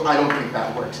I don't think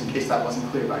that works, in case that wasn't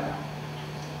clear by now.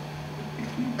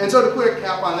 And so to put a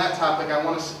cap on that topic, I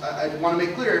want to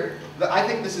make clear that I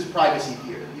think this is privacy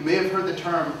theater. You may have heard the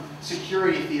term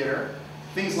security theater.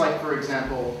 Things like, for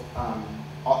example,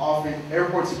 often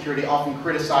airport security often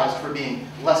criticized for being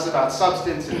less about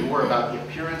substance and more about the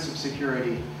appearance of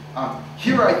security.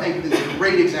 Here I think is a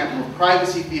great example of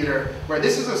privacy theater, where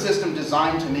this is a system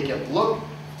designed to make it look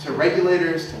to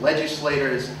regulators, to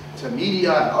legislators, to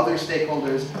media and other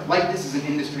stakeholders like this is an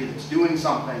industry that's doing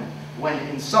something, when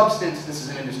in substance this is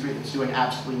an industry that's doing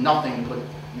absolutely nothing to put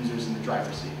users in the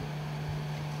driver's seat.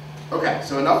 Okay,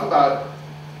 so enough about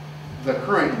the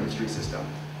current industry system.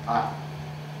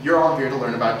 You're all here to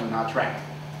learn about Do Not Track.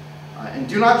 And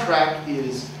Do Not Track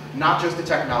is not just a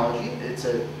technology, it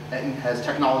has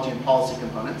technology and policy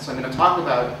components. So I'm going to talk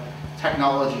about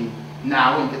technology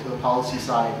now and get to the policy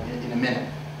side in a minute.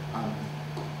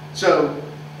 So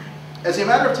as a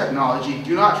matter of technology,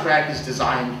 Do Not Track is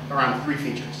designed around 3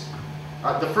 features.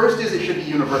 The first is it should be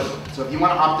universal. So if you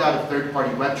want to opt out of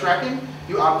third-party web tracking,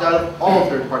 you opt out of all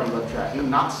third-party web tracking,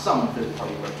 not some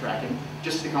third-party web tracking,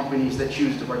 just the companies that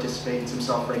choose to participate in some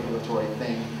self-regulatory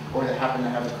thing, or that happen to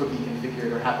have a cookie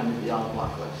configured, or happen to be on the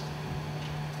block list.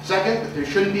 Second, that there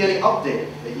shouldn't be any updating,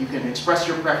 that you can express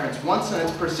your preference once and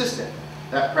it's persistent.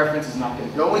 That preference is not going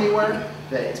to go anywhere,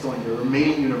 that it's going to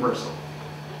remain universal.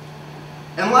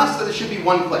 And last, that it should be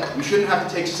one click. You shouldn't have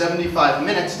to take 75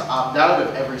 minutes to opt out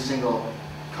of every single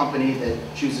company that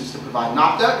chooses to provide an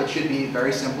opt-out. It should be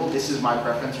very simple. This is my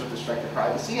preference with respect to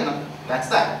privacy, and that's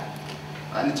that.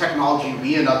 And the technology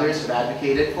we and others have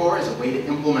advocated for is a way to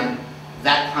implement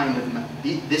that kind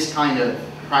of, this kind of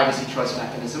privacy trust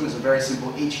mechanism is a very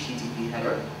simple HTTP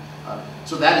header.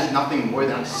 So that is nothing more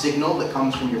than a signal that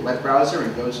comes from your web browser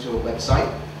and goes to a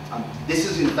website. This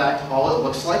is in fact all it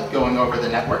looks like going over the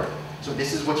network. So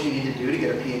this is what you need to do to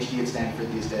get a Ph.D. at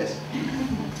Stanford these days.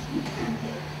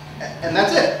 And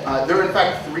that's it. There are in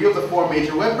fact 3 of the 4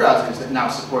 major web browsers that now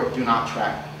support Do Not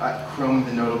Track. Chrome,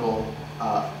 the notable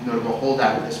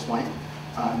holdout at this point.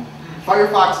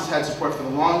 Firefox has had support for the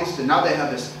longest, and now they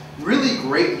have this really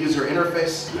great user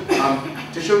interface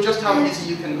to show just how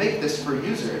easy you can make this for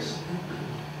users.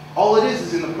 All it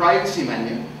is in the privacy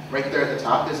menu, right there at the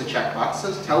top, there's a checkbox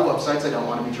that says, tell websites I don't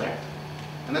want to be tracked.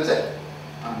 And that's it.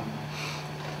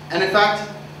 And in fact,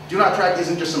 Do Not Track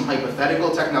isn't just some hypothetical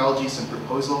technology, some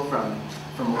proposal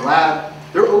from a lab.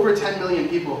 There are over 10 million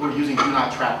people who are using Do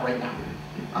Not Track right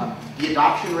now. The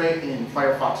adoption rate in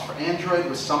Firefox for Android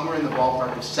was somewhere in the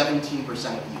ballpark of 17%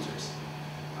 of users.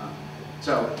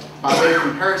 So by way of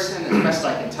comparison, as best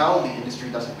I can tell, the industry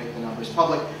doesn't make the numbers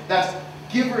public, that's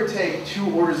give or take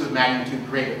 2 orders of magnitude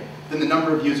greater than the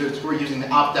number of users who are using the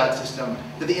opt-out system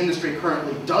that the industry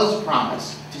currently does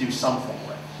promise to do something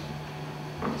with.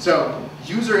 So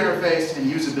user interface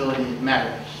and usability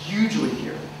matter hugely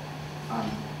here.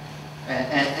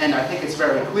 And I think it's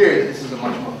very clear that this is a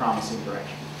much more promising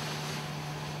direction.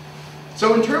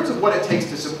 So in terms of what it takes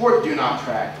to support Do Not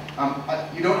Track,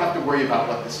 you don't have to worry about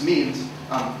what this means,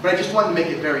 but I just wanted to make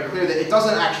it very clear that it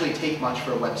doesn't actually take much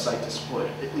for a website to support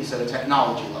it, at least at a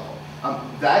technology level.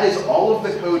 That is all of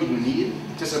the code you need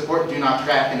to support Do Not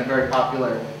Track in a very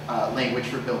popular language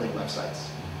for building websites.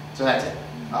 So that's it.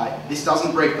 This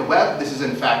doesn't break the web. This is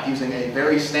in fact using a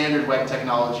very standard web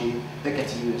technology that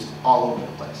gets used all over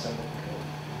the place.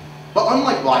 But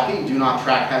unlike blocking, Do Not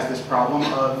Track has this problem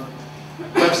of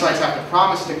websites have to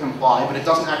promise to comply, but it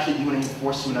doesn't actually do any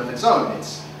enforcement of its own.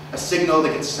 It's a signal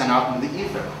that gets sent out into the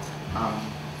ether.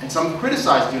 And some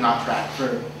criticize Do Not Track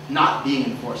for not being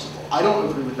enforceable. I don't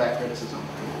agree with that criticism.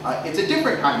 It's a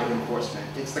different kind of enforcement.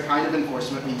 It's the kind of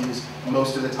enforcement we use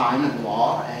most of the time in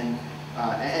law and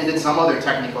in some other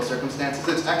technical circumstances.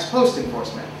 It's ex post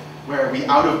enforcement, where we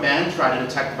out of band try to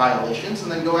detect violations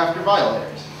and then go after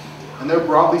violators. And there are,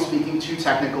 broadly speaking, 2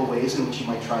 technical ways in which you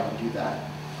might try to do that.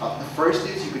 The first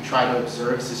is you could try to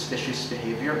observe suspicious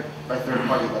behavior by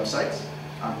third-party websites.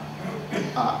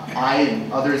 I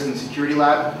and others in the security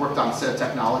lab have worked on a set of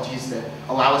technologies that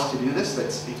allow us to do this.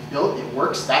 It's built, it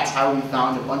works. That's how we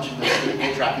found a bunch of the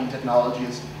stateful tracking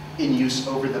technologies in use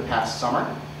over the past summer.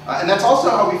 And that's also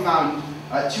how we found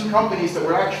 2 companies that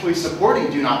were actually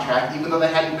supporting Do Not Track, even though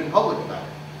they hadn't been public about it.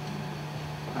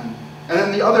 And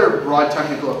then the other broad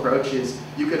technical approach is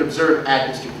you could observe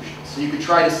ad distribution. So you could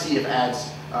try to see if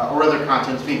ads or other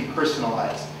content is being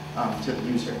personalized to the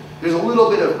user. There's a little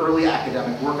bit of early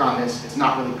academic work on this. It's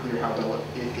not really clear how well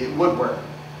it would work.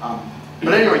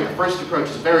 But anyway, the first approach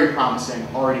is very promising,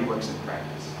 already works in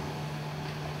practice.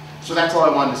 So that's all I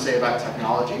wanted to say about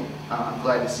technology. I'm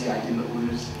glad to see I didn't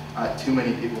lose too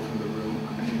many people from the room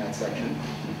in that section.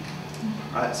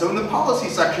 So in the policy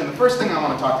section, the first thing I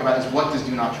want to talk about is what does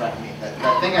do not track mean?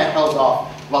 That thing I held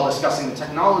off while discussing the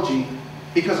technology,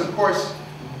 because of course,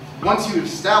 once you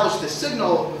establish the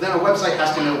signal, then a website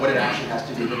has to know what it actually has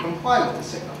to do to comply with the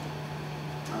signal.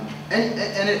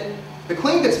 The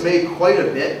claim gets made quite a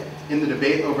bit in the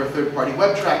debate over third-party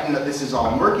web tracking that this is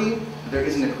all murky, there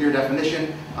isn't a clear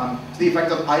definition, to the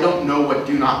effect of I don't know what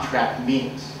do not track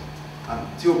means.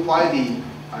 To apply the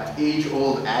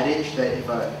age-old adage that if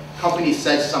a company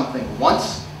says something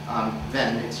once,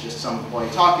 then it's just some employee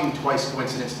talking, twice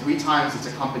coincidence, 3 times it's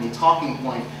a company talking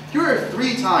point. Here are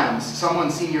 3 times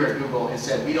someone senior at Google has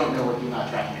said, we don't know what do not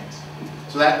track means.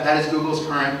 So that is Google's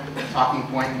current talking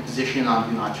point and position on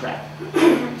do not track.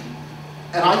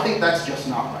 And I think that's just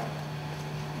not right.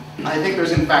 I think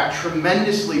there's in fact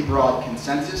tremendously broad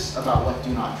consensus about what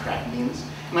do not track means.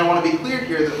 And I want to be clear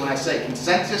here that when I say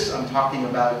consensus, I'm talking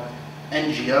about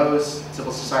NGOs,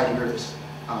 civil society groups,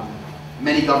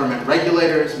 many government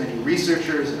regulators, many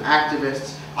researchers and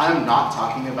activists. I'm not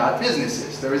talking about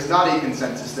businesses. There is not a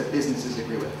consensus that businesses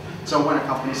agree with. So when a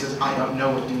company says, I don't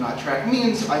know what do not track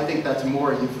means, I think that's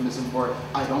more a euphemism for,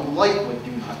 I don't like what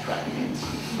do not track means.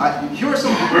 Here are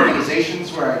some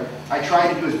organizations where I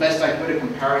tried to do as best I could a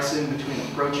comparison between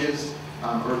approaches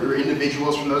or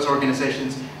individuals from those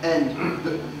organizations, and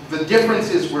the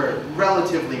differences were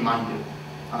relatively minute.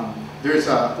 There's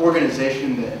an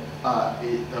organization that,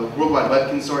 the World Wide Web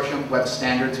Consortium, web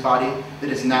standards body, that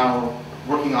is now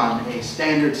working on a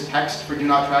standards text for do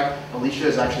not track. Alicia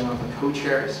is actually one of the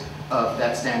co-chairs of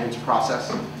that standards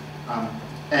process.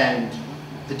 And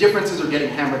the differences are getting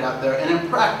hammered out there, and in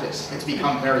practice, it's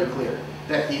become very clear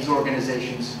that these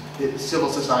organizations, the civil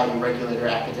society, regulator,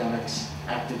 academics,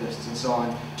 activists, and so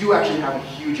on, do actually have a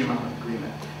huge amount of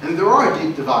agreement. And there are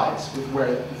deep divides with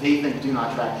where they think do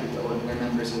not track should go and where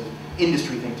members of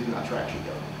industry think do not track should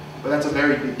go. But that's a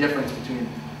very big difference between,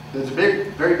 there's a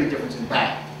very big difference in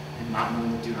that and not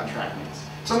knowing what do not track means.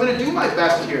 So I'm going to do my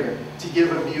best here to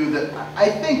give a view that I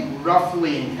think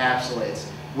roughly encapsulates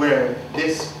where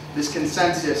this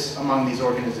consensus among these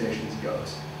organizations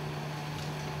goes.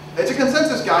 It's a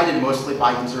consensus guided mostly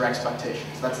by user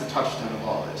expectations. That's the touchstone of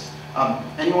all of this.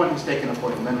 Anyone who's taken a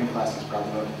Fourth Amendment class is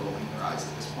probably going to be rolling their eyes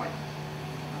at this point.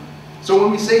 So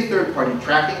when we say third-party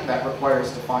tracking, that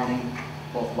requires defining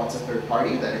both what's a third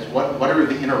party, that is, what are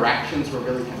the interactions we're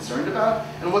really concerned about,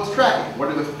 and what's tracking, what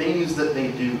are the things that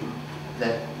they do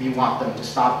that we want them to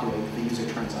stop doing if the user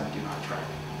turns on do not track.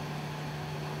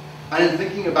 And in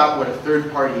thinking about what a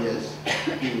third party is,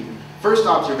 the first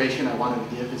observation I wanted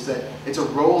to give is that it's a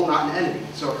role, not an entity.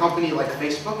 So a company like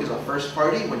Facebook is a first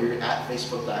party when you're at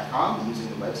facebook.com using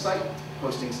the website,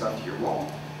 posting stuff to your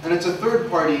wall. And it's a third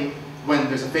party when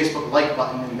there's a Facebook like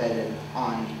button embedded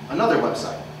on another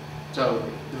website. So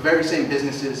the very same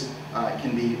businesses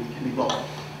can be both.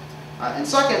 And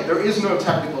second, there is no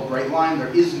technical bright line.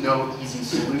 There is no easy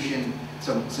solution,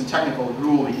 some technical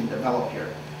rule we can develop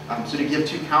here. So to give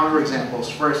 2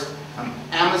 counterexamples, first,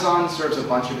 Amazon serves a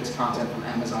bunch of its content from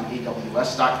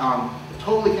AmazonAWS.com,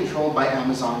 totally controlled by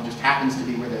Amazon, just happens to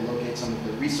be where they locate some of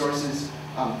the resources.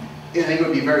 I think it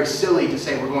would be very silly to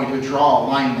say we're going to draw a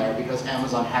line there because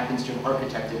Amazon happens to have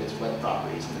architected its web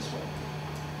properties in this way.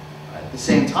 At the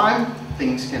same time,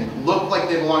 things can look like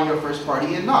they belong to a first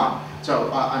party and not. So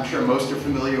I'm sure most are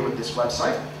familiar with this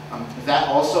website. That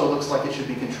also looks like it should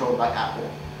be controlled by Apple.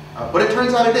 But it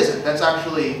turns out it isn't. That's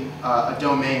actually a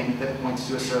domain that points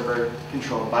to a server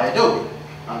controlled by Adobe.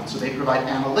 So they provide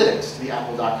analytics to the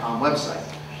apple.com website.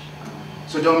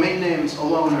 So domain names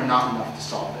alone are not enough to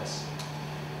solve this.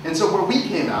 And so where we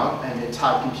came out, and it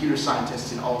taught computer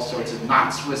scientists in all sorts of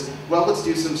knots, was, well, let's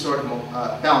do some sort of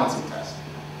balancing test.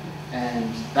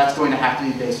 And that's going to have to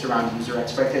be based around user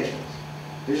expectations.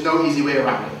 There's no easy way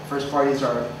around it. First parties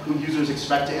are who users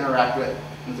expect to interact with,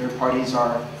 and third parties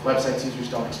are websites users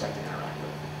don't expect to interact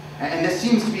with. And this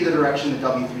seems to be the direction that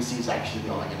W3C is actually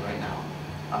going in right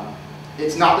now.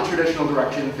 It's not the traditional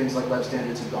direction things like web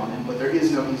standards have gone in, but there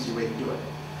is no easy way to do it.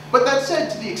 But that said,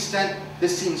 to the extent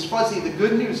this seems fuzzy, the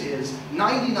good news is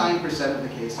 99% of the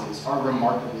cases are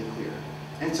remarkably clear.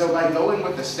 And so by going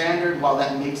with the standard, while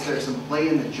that makes there some play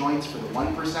in the joints for the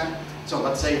 1%, so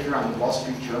let's say if you're on the Wall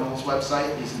Street Journal's website,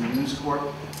 is News Corp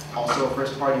also a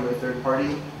first party or a third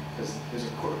party? Because there's a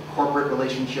corporate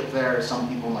relationship there. Some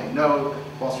people might know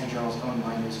Wall Street Journal's owned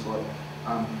by News Corp.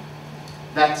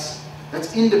 that's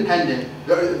independent,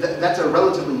 that's a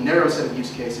relatively narrow set of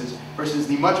use cases versus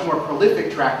the much more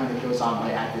prolific tracking that goes on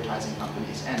by advertising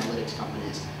companies, analytics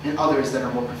companies, and others that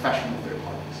are more professional third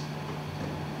parties.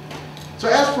 So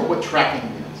as for what tracking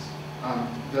means,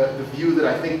 the view that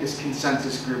I think this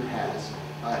consensus group has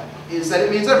is that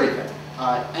it means everything.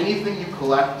 Anything you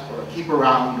collect or keep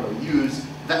around or use,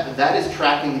 that is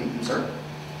tracking a user.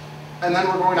 And then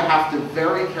we're going to have to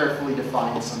very carefully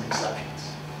define some exceptions.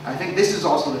 I think this is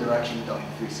also the direction that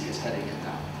W3C is heading in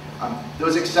now.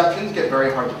 Those exceptions get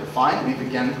very hard to define. We've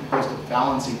again proposed a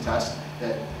balancing test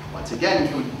that, once again,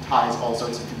 ties all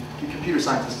sorts of computer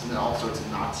scientists into all sorts of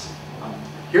knots.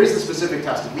 Here's the specific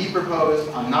test that we proposed.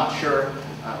 I'm not sure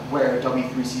where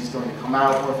W3C is going to come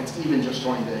out, or if it's even just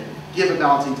going to give a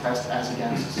balancing test as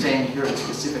against saying here are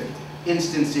specific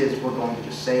instances we're going to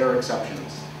just say are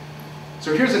exceptions.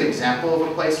 So here's an example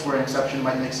of a place where an exception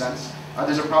might make sense.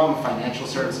 There's a problem with financial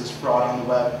services fraud on the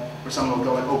web, where someone will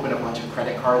go and open a bunch of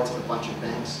credit cards at a bunch of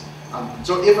banks.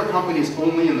 So if a company is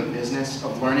only in the business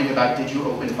of learning about did you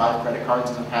open 5 credit cards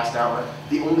in the past hour,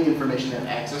 the only information they have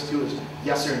access to is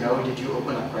yes or no, did you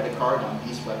open a credit card on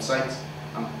these websites?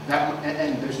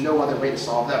 And there's no other way to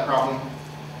solve that problem.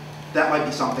 That might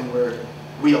be something where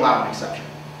we allow an exception.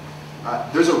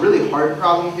 There's a really hard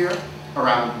problem here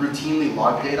around routinely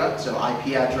logged data, so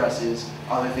IP addresses,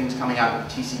 other things coming out of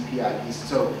TCP IPs.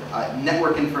 So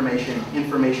network information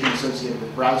associated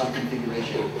with browser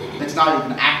configuration that's not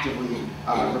even actively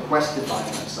requested by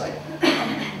the website.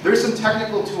 There's some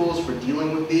technical tools for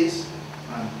dealing with these,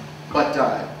 but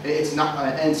it's not,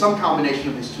 and some combination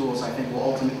of these tools I think will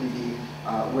ultimately be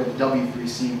where the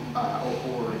W3C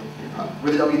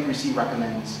where the W3C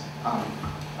recommends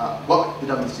what the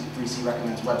W3C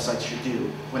recommends websites should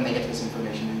do when they get this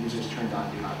information and users turned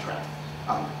on do not track.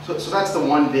 So that's the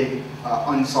one big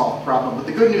unsolved problem. But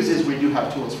the good news is we do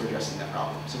have tools for addressing that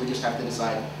problem. So we just have to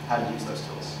decide how to use those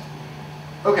tools.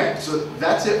 Okay, so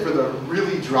that's it for the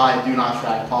really dry do not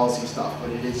track policy stuff,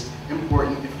 but it is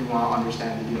important if you want to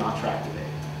understand the do not track debate.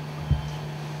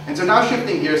 And so now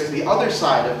shifting gears to the other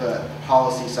side of the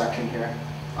policy section here,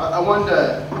 I wanted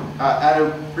to add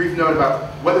a brief note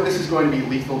about whether this is going to be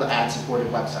lethal to ad-supported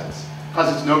websites.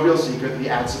 Because it's no real secret, the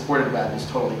ad-supported web is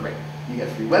totally great. You get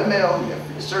free webmail, you get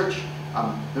free search.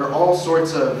 There are all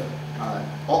sorts of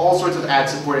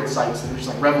ad-supported sites that are just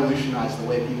like revolutionize the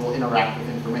way people interact with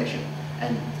information.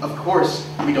 And of course,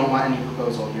 we don't want any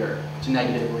proposal here to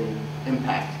negatively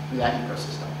impact that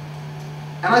ecosystem.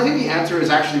 And I think the answer is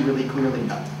actually really clearly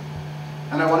no.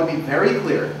 And I want to be very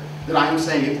clear that I am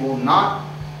saying it will not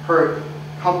hurt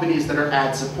companies that are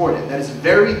ad-supported. That is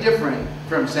very different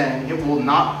from saying it will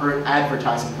not hurt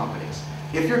advertising companies.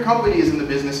 If your company is in the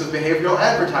business of behavioral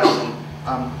advertising,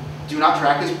 do not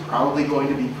track is probably going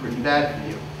to be pretty bad for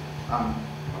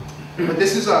you. But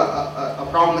this is a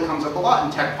problem that comes up a lot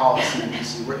in tech policy in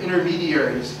DC, where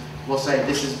intermediaries will say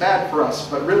this is bad for us,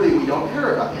 but really we don't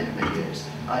care about the intermediaries.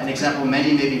 An example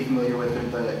many may be familiar with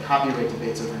are the copyright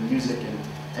debates over music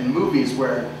and movies,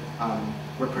 where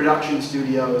production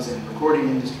studios and recording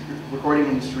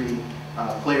industry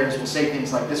players will say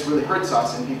things like, this really hurts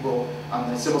us, and people on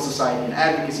the civil society and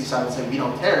advocacy side will say, we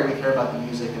don't care, we care about the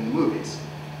music and the movies.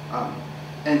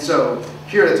 And so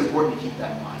here it's important to keep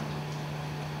that in mind.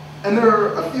 And there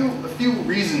are a few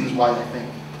reasons why I think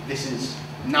this is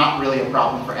not really a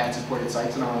problem for ad-supported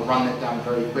sites, and I want to run that down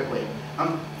very quickly.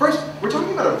 First, we're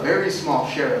talking about a very small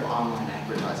share of online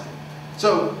advertising.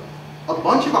 So a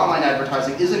bunch of online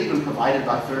advertising isn't even provided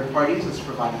by third parties, it's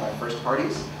provided by first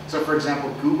parties. So for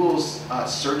example, Google's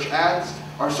search ads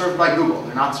are served by Google,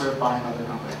 they're not served by another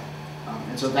company.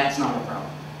 And so that's not a problem.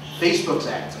 Facebook's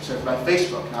ads are served by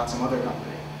Facebook, not some other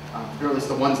company. Or at least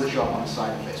the ones that show up on the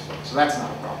side of Facebook, so that's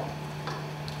not a problem.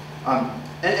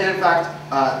 And in fact,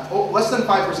 less than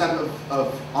 5%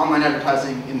 of online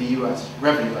advertising in the US,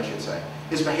 revenue I should say,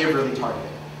 is behaviorally targeted.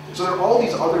 So there are all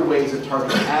these other ways of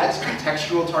targeting ads,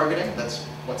 contextual targeting, that's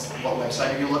what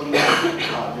website are you looking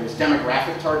at? There's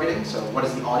demographic targeting, so what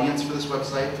does the audience for this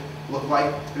website look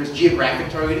like? There's geographic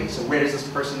targeting, so where does this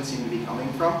person seem to be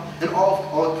coming from? And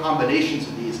all combinations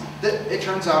of these that it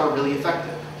turns out are really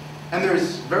effective. And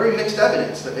there's very mixed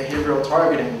evidence that behavioral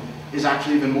targeting is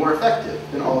actually even more effective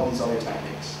than all of these other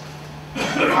techniques.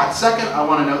 Second, I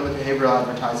want to note that behavioral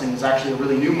advertising is actually a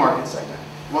really new market segment.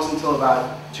 It wasn't until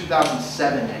about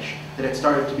 2007-ish that it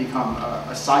started to become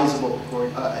a sizable,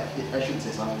 I shouldn't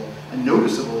say sizable, a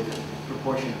noticeable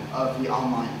proportion of the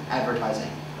online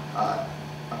advertising,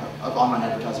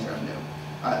 revenue.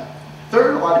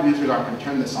 Third, a lot of users aren't going to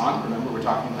turn this on. Remember, we're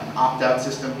talking about an opt-out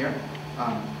system here.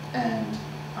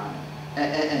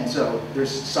 And so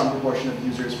there's some proportion of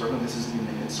users for whom this isn't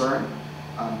even a concern.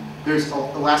 There's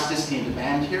elasticity in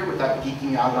demand here without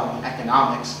geeking out on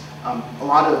economics. A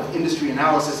lot of industry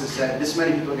analysis has said this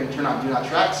many people are going to turn on do not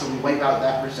track, so we wipe out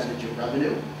that percentage of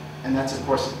revenue. And that's, of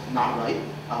course, not right.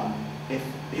 If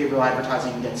behavioral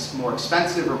advertising gets more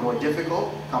expensive or more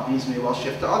difficult, companies may well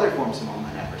shift to other forms of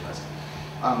online advertising.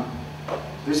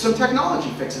 There's some technology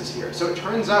fixes here. So it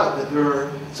turns out that there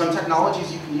are some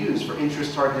technologies you can use for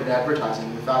interest-targeted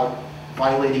advertising without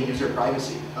violating user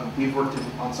privacy. We've worked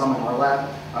on some in our lab.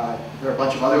 There are a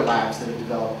bunch of other labs that have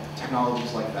developed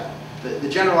technologies like that. The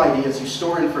general idea is you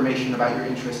store information about your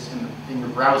interests in your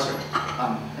browser,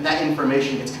 and that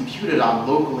information gets computed on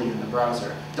locally in the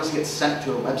browser. It doesn't get sent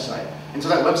to a website. And so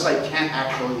that website can't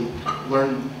actually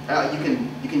learn,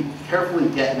 you can carefully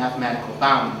get mathematical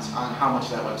bounds on how much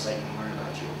that website can learn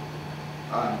about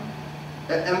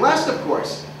you. And last, of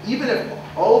course, even if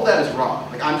all of that is wrong,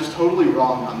 like I'm just totally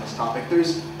wrong on this topic,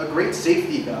 there's a great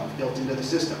safety valve built into the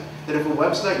system. That if a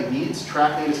website needs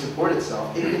tracking to support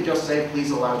itself, it can just say,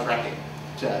 please allow tracking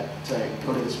to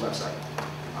go to this website.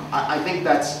 I think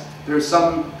there's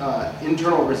some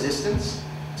internal resistance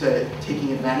to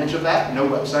taking advantage of that. No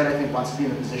website, I think, wants to be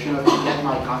in a position of, to get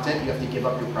my content, you have to give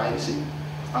up your privacy.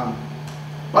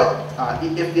 But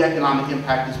if the economic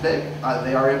impact is big,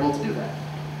 they are able to do that.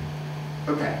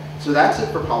 Okay, so that's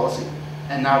it for policy.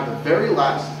 And now the very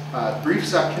last brief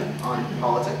section on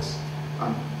politics.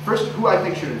 First, who I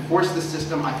think should enforce this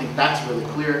system, I think that's really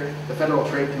clear. The Federal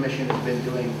Trade Commission has been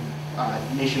doing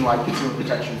nationwide consumer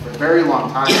protection for a very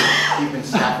long time. They've been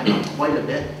staffing up quite a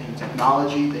bit in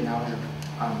technology. They now have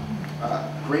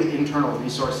great internal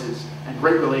resources and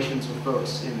great relations with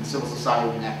folks in civil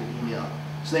society and academia.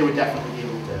 So they would definitely be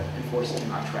able to enforce do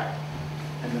not track.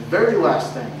 And the very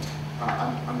last thing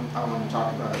I want to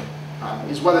talk about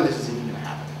is whether this is even going to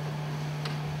happen.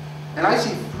 And I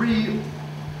see three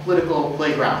political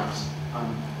playgrounds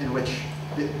in which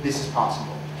this is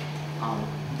possible.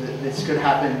 This could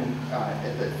happen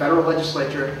at the federal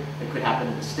legislature, it could happen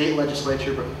in the state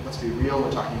legislature, but let's be real,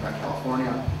 we're talking about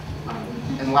California.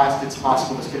 And last, it's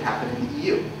possible this could happen in the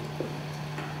EU.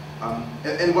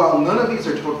 And while none of these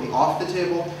are totally off the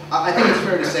table, I think it's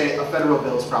fair to say a federal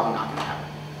bill is probably not going to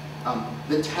happen.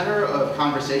 The tenor of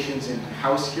conversations in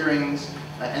House hearings,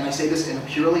 and I say this in a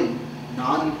purely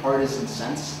non-partisan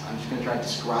sense, I'm just going to try to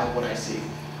describe what I see.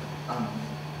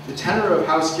 The tenor of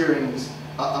House hearings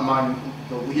among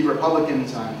the lead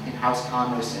Republicans in House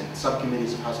Commerce and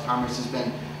subcommittees of House Commerce has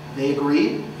been, they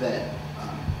agree that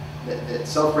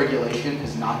self-regulation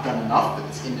has not done enough, that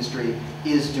this industry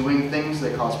is doing things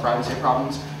that cause privacy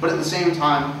problems, but at the same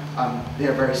time, they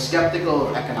are very skeptical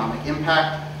of economic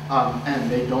impact, and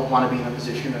they don't want to be in a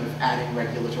position of adding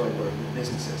regulatory burden to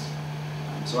businesses.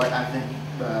 So I think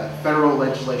the federal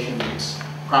legislation is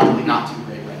probably not too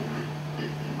great right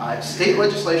now. State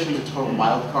legislation is a total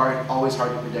wild card, always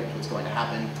hard to predict what's going to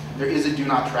happen. There is a do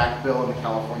not track bill in the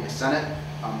California Senate.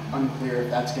 Unclear if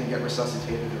that's going to get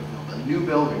resuscitated or if there'll be a new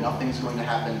bill or nothing's going to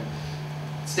happen.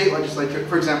 State legislature,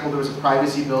 for example, there was a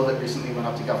privacy bill that recently went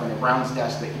up to Governor Brown's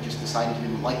desk that he just decided he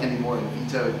didn't like anymore and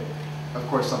vetoed. Of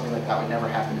course, something like that would never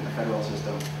happen in the federal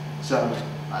system.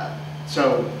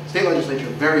 So state legislature,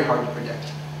 very hard to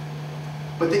predict.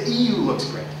 But the EU looks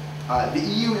great. The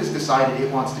EU has decided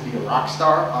it wants to be a rock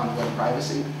star on web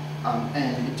privacy,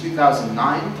 and in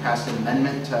 2009 passed an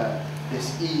amendment to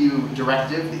this EU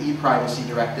directive, the e-privacy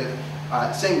directive,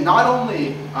 saying not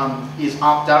only is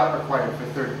opt-out required for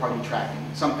third-party tracking,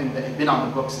 something that had been on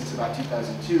the books since about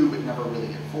 2002 but never really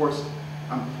enforced,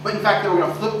 but in fact they were going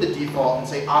to flip the default and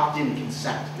say opt-in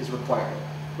consent is required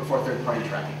before third-party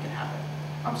tracking can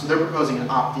happen. So they're proposing an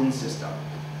opt-in system.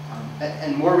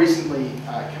 And more recently,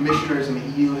 commissioners in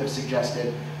the EU have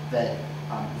suggested that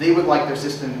they would like their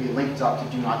system to be linked up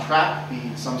to do not track,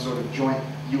 be some sort of joint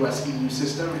US-EU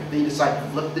system. If they decide to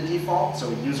flip the default, so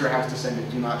a user has to send a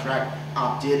do not track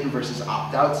opt-in versus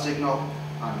opt-out signal,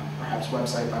 perhaps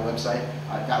website by website,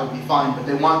 that would be fine, but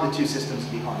they want the two systems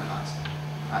to be harmonized.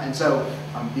 And so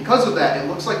because of that, it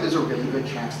looks like there's a really good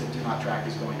chance that do not track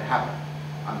is going to happen.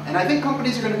 And I think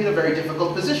companies are going to be in a very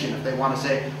difficult position if they want to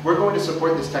say, we're going to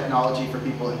support this technology for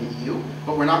people in the EU,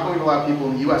 but we're not going to allow people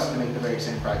in the US to make the very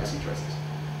same privacy choices.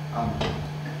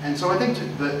 And so I think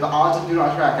the odds of do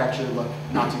not track actually look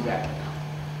not too bad right now.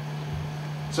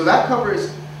 So that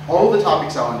covers all the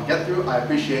topics I wanted to get through. I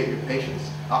appreciate your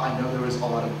patience. I know there was a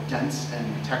lot of dense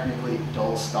and technically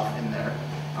dull stuff in there.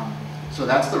 So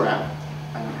that's the wrap.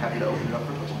 I'm happy to open it up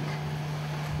for questions.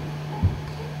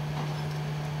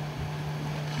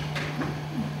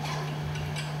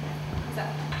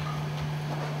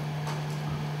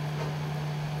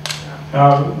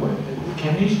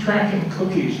 Can these tracking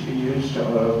cookies be used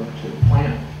to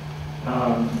plant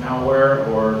malware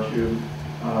or to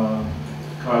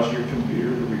cause your computer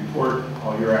to report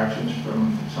all your actions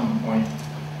from some point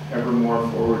ever more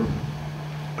forward?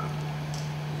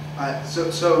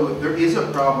 So there is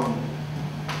a problem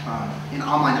in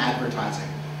online advertising.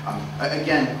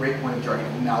 Again, great point of jargon,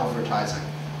 malvertising,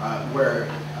 where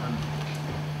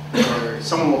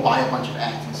someone will buy a bunch of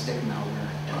ads and stick malware.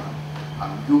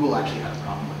 Google actually had a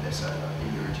problem with this a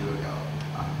year or two ago.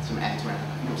 Some ads ran,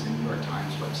 I think it was the New York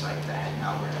Times website that had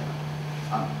malware in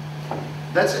them.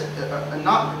 That's a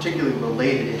not particularly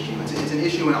related issue. It's an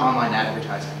issue in online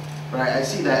advertising, but I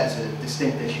see that as a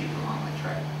distinct issue from online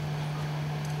tracking.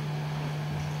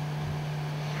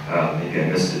 Maybe I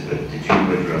missed it, but did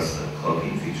you address the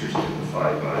cloaking features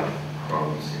typified by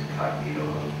Chrome's incognito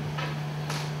mode?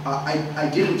 I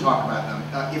didn't talk about them.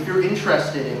 If you're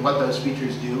interested in what those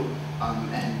features do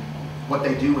and what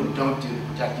they do and don't do to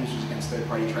protect users against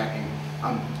third-party tracking,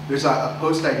 there's a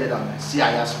post I did on the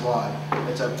CIS blog.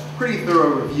 It's a pretty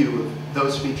thorough review of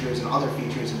those features and other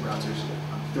features in browsers,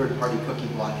 third-party cookie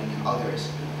blocking and others.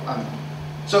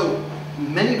 So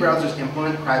many browsers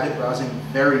implement private browsing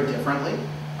very differently.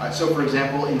 So for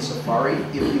example, in Safari,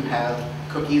 if you have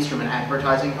cookies from an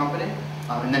advertising company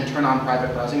and then turn on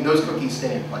private browsing, those cookies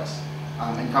stay in place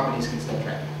and companies can still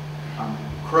track you.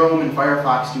 Chrome and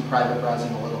Firefox do private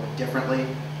browsing a little bit differently.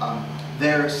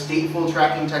 Their stateful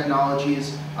tracking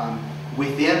technologies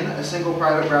within a single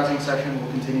private browsing session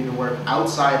will continue to work.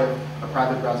 Outside of a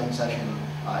private browsing session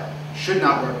should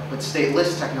not work, but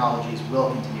stateless technologies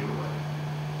will continue to work.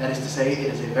 That is to say,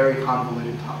 it is a very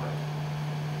convoluted topic.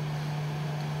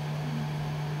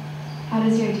 How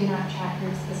does your do not track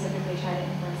group specifically try to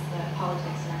influence the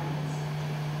politics around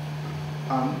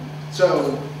this?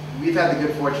 So we've had the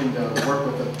good fortune to work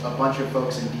with a bunch of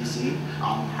folks in DC,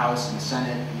 House and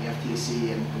Senate, and the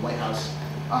FTC, and the White House.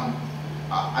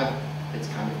 It's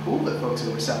kind of cool that folks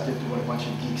are receptive to what a bunch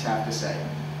of geeks have to say.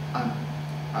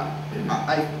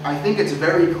 I think it's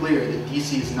very clear that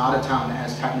DC is not a town that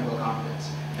has technical competence.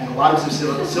 And a lot of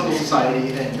civil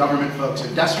society and government folks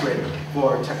are desperate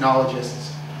for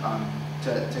technologists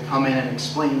to come in and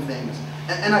explain things.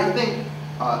 And I think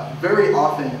very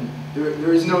often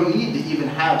there is no need to even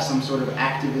have some sort of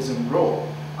activism role.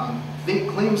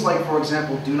 Think claims like, for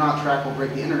example, do not track will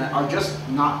break the internet are just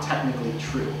not technically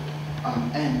true.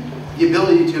 And the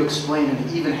ability to explain in an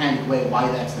even-handed way why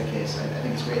that's the case, I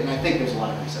think is great. And I think there's a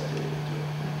lot of receptivity to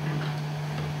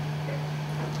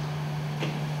it.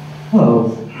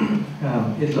 Hello.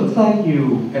 It looks like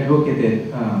you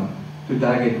advocated to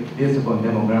target based upon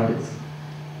demographics.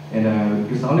 And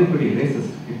you sounded pretty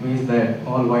racist. It means that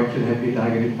all white should have been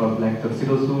targeted for black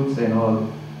tuxedo suits and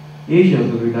all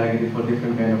Asians will be targeted for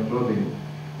different kind of clothing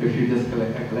if you're just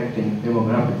collecting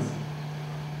demographics.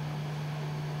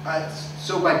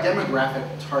 So by demographic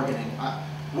targeting,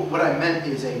 what I meant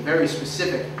is a very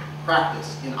specific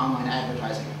practice in online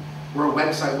advertising where a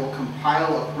website will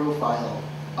compile a profile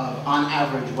of, on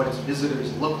average, what its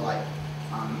visitors look like,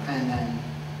 and then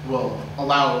will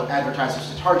allow advertisers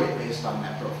to target based on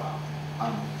that profile.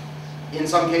 In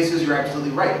some cases, you're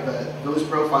absolutely right. Those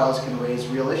profiles can raise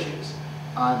real issues.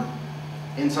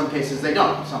 In some cases, they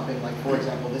don't. Something like, for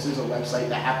example, this is a website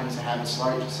that happens to have a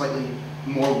slightly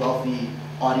more wealthy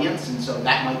audience, and so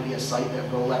that might be a site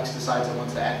that Rolex decides it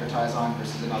wants to advertise on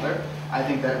versus another. I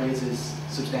think that raises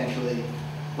substantially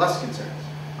less concerns.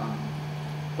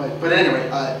 But anyway,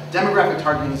 demographic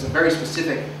targeting is a very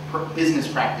specific business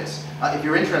practice. If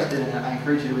you're interested in it, I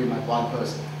encourage you to read my blog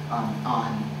post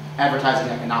on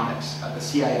advertising economics, the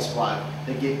CIS blog,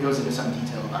 that goes into some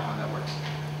detail about how that works.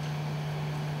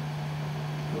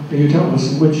 Can you tell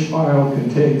us which file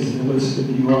contains the listed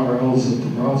URLs that the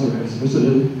browser has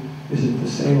visited? Is it the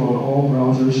same on all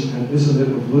browsers? And isn't it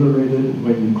obliterated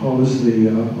when you close the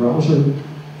browser?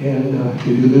 And if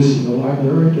you do this in the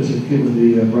library, does it give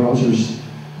the browsers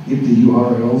the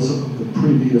URLs of the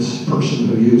previous person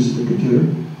who used the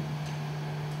computer?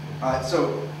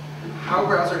 So how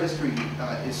browsing history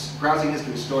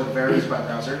is stored varies by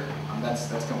browser.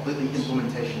 That's completely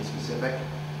implementation specific.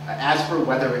 As for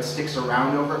whether it sticks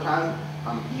around over time,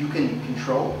 you can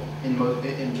control in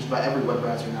just about every web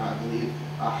browser now, I believe,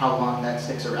 how long that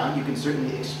sticks around. You can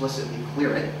certainly explicitly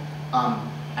clear it.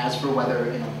 As for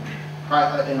whether in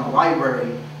a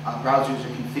library, browsers are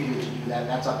configured to do that,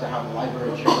 that's up to how the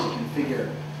library chose to configure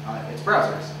its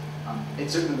browsers.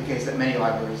 It's certainly the case that many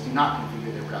libraries do not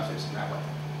configure their browsers in that way.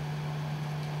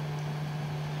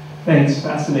 Thanks,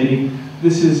 fascinating.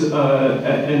 This is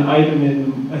an item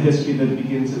in a history that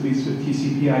begins at least with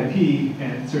TCP/IP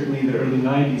and certainly the early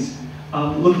 90s.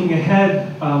 Looking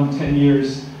ahead 10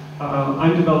 years,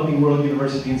 I'm developing World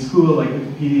University and School, like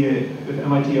Wikipedia with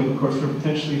MIT open course for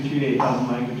potentially 3,000 to 8,000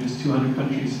 languages, 200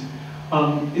 countries.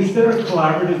 Is there a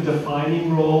collaborative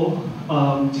defining role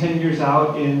 10 years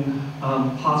out in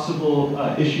possible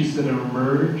issues that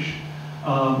emerge?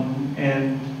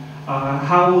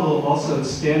 How will also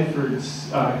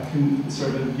Stanford's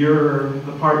sort of your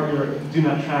do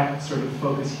not track sort of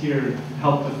focus here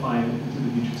help define into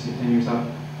the future, say 10 years out?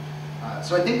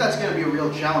 So I think that's going to be a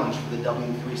real challenge for the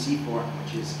W3C forum,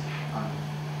 which is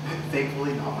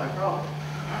thankfully not my problem,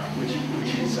 which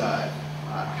is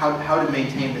how to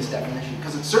maintain this definition.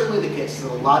 Because it's certainly the case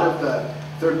that a lot of the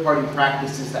third-party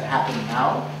practices that happen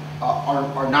now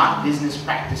are not business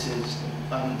practices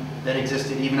that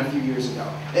existed even a few years ago.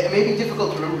 It may be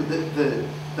difficult to remember that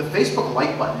the Facebook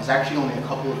like button is actually only a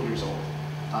couple of years old.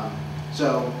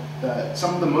 So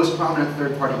some of the most prominent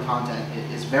third-party content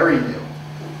is very new.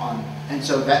 And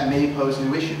so that may pose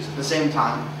new issues. At the same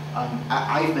time,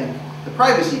 I think the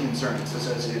privacy concerns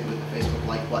associated with the Facebook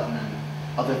like button and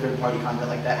other third-party content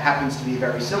like that happens to be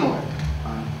very similar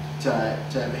to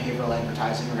behavioral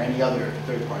advertising or any other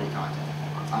third-party content.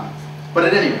 But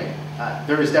at any rate,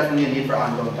 there is definitely a need for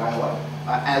ongoing dialogue.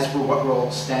 As for what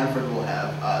role Stanford will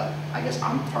have, I guess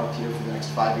I'm parked here for the next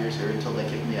 5 years here until they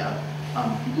kick me out.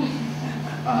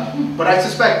 But I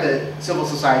suspect that civil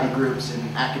society groups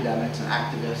and academics and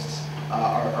activists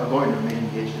are going to remain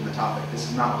engaged in the topic. This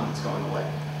is not one that's going away.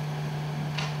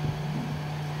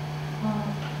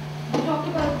 You talked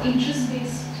about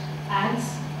interest-based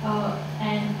ads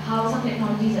and how some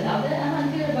technologies allow that. I'm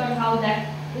unclear about how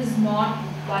that is not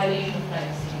violation of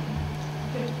privacy.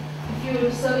 If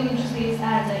you're serving interest-based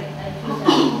ads, I feel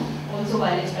that also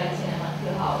violates privacy, and I'm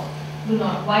unclear how.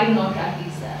 Why do not track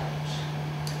these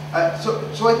that?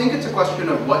 So I think it's a question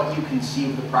of what you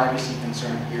conceive the privacy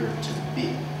concern here to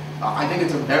be. I think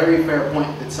it's a very fair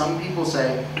point that some people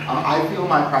say, I feel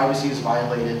my privacy is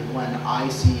violated when I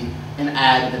see an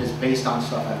ad that is based on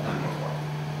stuff I've done before.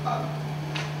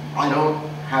 I don't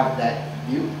have that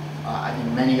view. I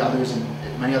think many other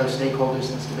stakeholders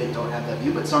in this debate don't have that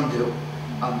view, but some do.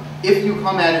 If you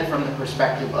come at it from the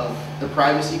perspective of the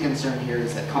privacy concern here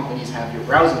is that companies have your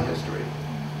browsing history,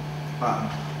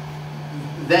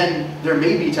 then there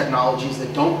may be technologies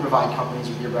that don't provide companies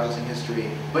with your browsing history,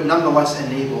 but nonetheless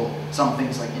enable some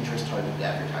things like interest-targeted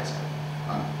advertising.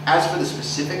 As for the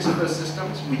specifics of those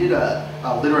systems, we did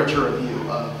a literature review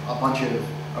of a bunch of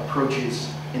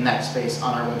approaches in that space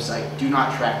on our website,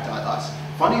 donottrack.us.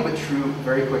 Funny but true,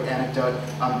 very quick anecdote.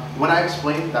 When I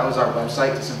explained that was our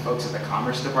website to some folks at the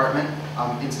Commerce Department,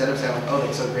 instead of saying like, oh,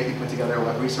 that's so great you put together a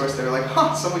web resource, they were like,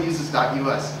 huh, someone uses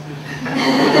 .us.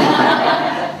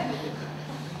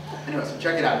 Anyway, so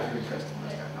check it out if you're interested in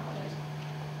those technologies.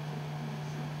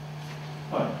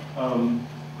 Hi,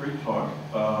 great talk,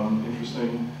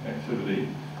 interesting activity.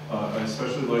 I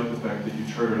especially like the fact that you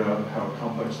charted out how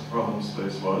complex the problem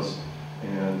space was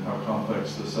and how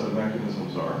complex the set of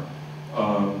mechanisms are.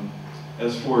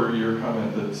 As for your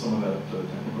comment that some of that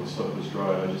technical stuff was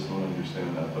dry, I just don't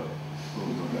understand that, but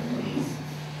we'll go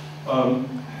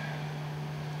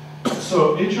back.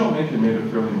 So H.L. Mencken made a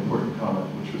fairly important comment,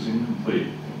 which was incomplete.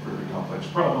 For every complex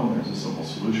problem, there's a simple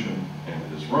solution, and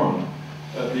it is wrong.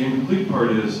 The incomplete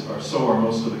part is, so are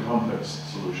most of the complex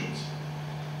solutions.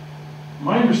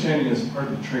 My understanding is part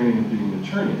of the training of being an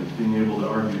attorney is being able to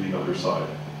argue the other side.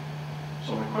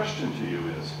 So my question to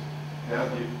you is,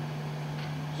 have you,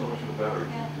 so much for the battery,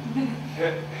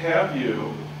 have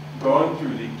you gone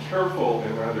through the careful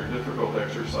and rather difficult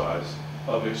exercise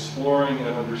of exploring and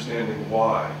understanding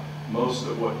why most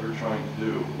of what you're trying to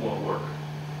do won't work?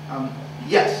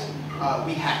 Yes,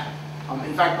 we have.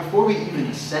 In fact, before we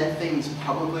even said things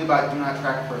publicly about Do Not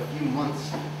Track for a few months,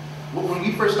 when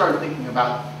we first started thinking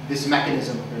about this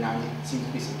mechanism, there now seems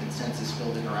to be some consensus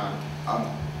building around,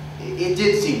 it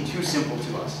did seem too simple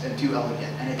to us and too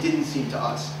elegant, and it didn't seem to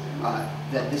us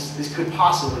that this could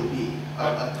possibly be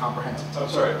a comprehensive solution. I'm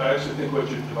sorry, I actually think what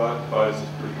you've devised is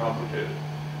pretty complicated.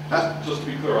 Just to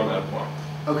be clear on that point.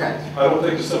 Okay. I don't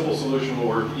think a simple solution will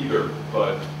work either,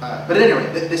 but... But anyway,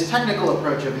 this technical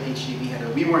approach of an HTTP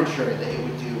header, we weren't sure that it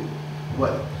would do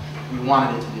what we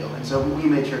wanted it to do. And so we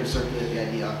made sure to circulate the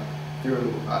idea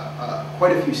through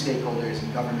quite a few stakeholders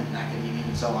in government and academia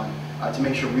and so on to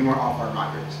make sure we weren't off our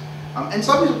rockers. And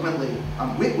subsequently,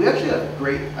 we actually have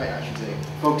great, I should say,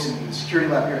 folks in the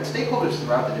security lab here and stakeholders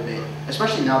throughout the debate,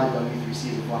 especially now that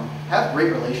W3C is formed, have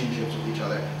great relationships with each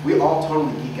other. We all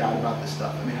totally geek out about this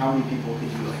stuff. I mean, how many people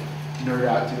could you like nerd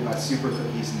out to about super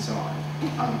cookies and so on?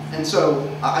 And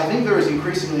so I think there is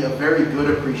increasingly a very good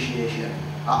appreciation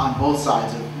on both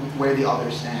sides of where the other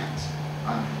stands.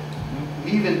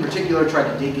 we've in particular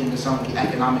tried to dig into some of the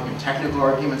economic and technical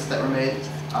arguments that were made.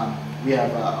 We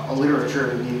have a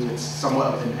literature review that's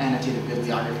somewhat of an annotated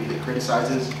bibliography that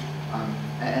criticizes,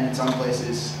 and in some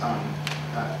places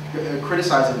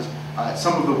criticizes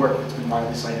some of the work that's been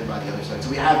widely cited by the other side. So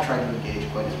we have tried to engage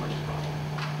quite as much as possible.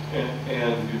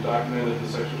 And you documented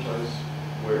this exercise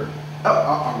where?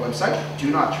 Our website,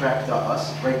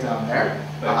 donottrack.us, right down there.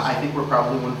 I think we're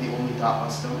probably one of the only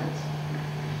 .us domains.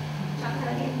 Jonathan,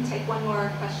 I think you can take one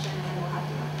more question and then we'll have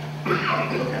to wrap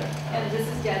up. Okay. And this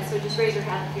is Deb, so just raise your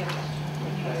hand if you have a question.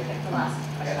 And you guys take the last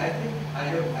question. I think I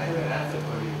have an answer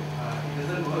for you. It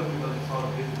doesn't work because it's all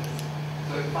business.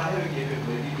 So if I have a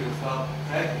capability to stop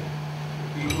tracking,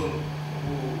 people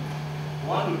who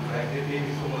want to track, they pay me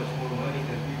so much more money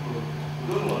than people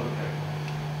who don't want to track.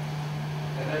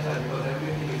 And that's why, because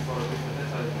everything is for business,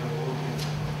 that's why it's the whole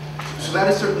thing. So that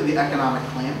is certainly the economic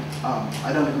claim.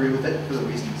 I don't agree with it for the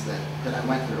reasons that I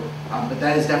went through, but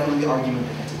that is definitely the argument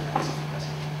that gets advanced.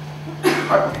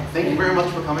 All right, thank you very much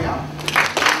for coming out.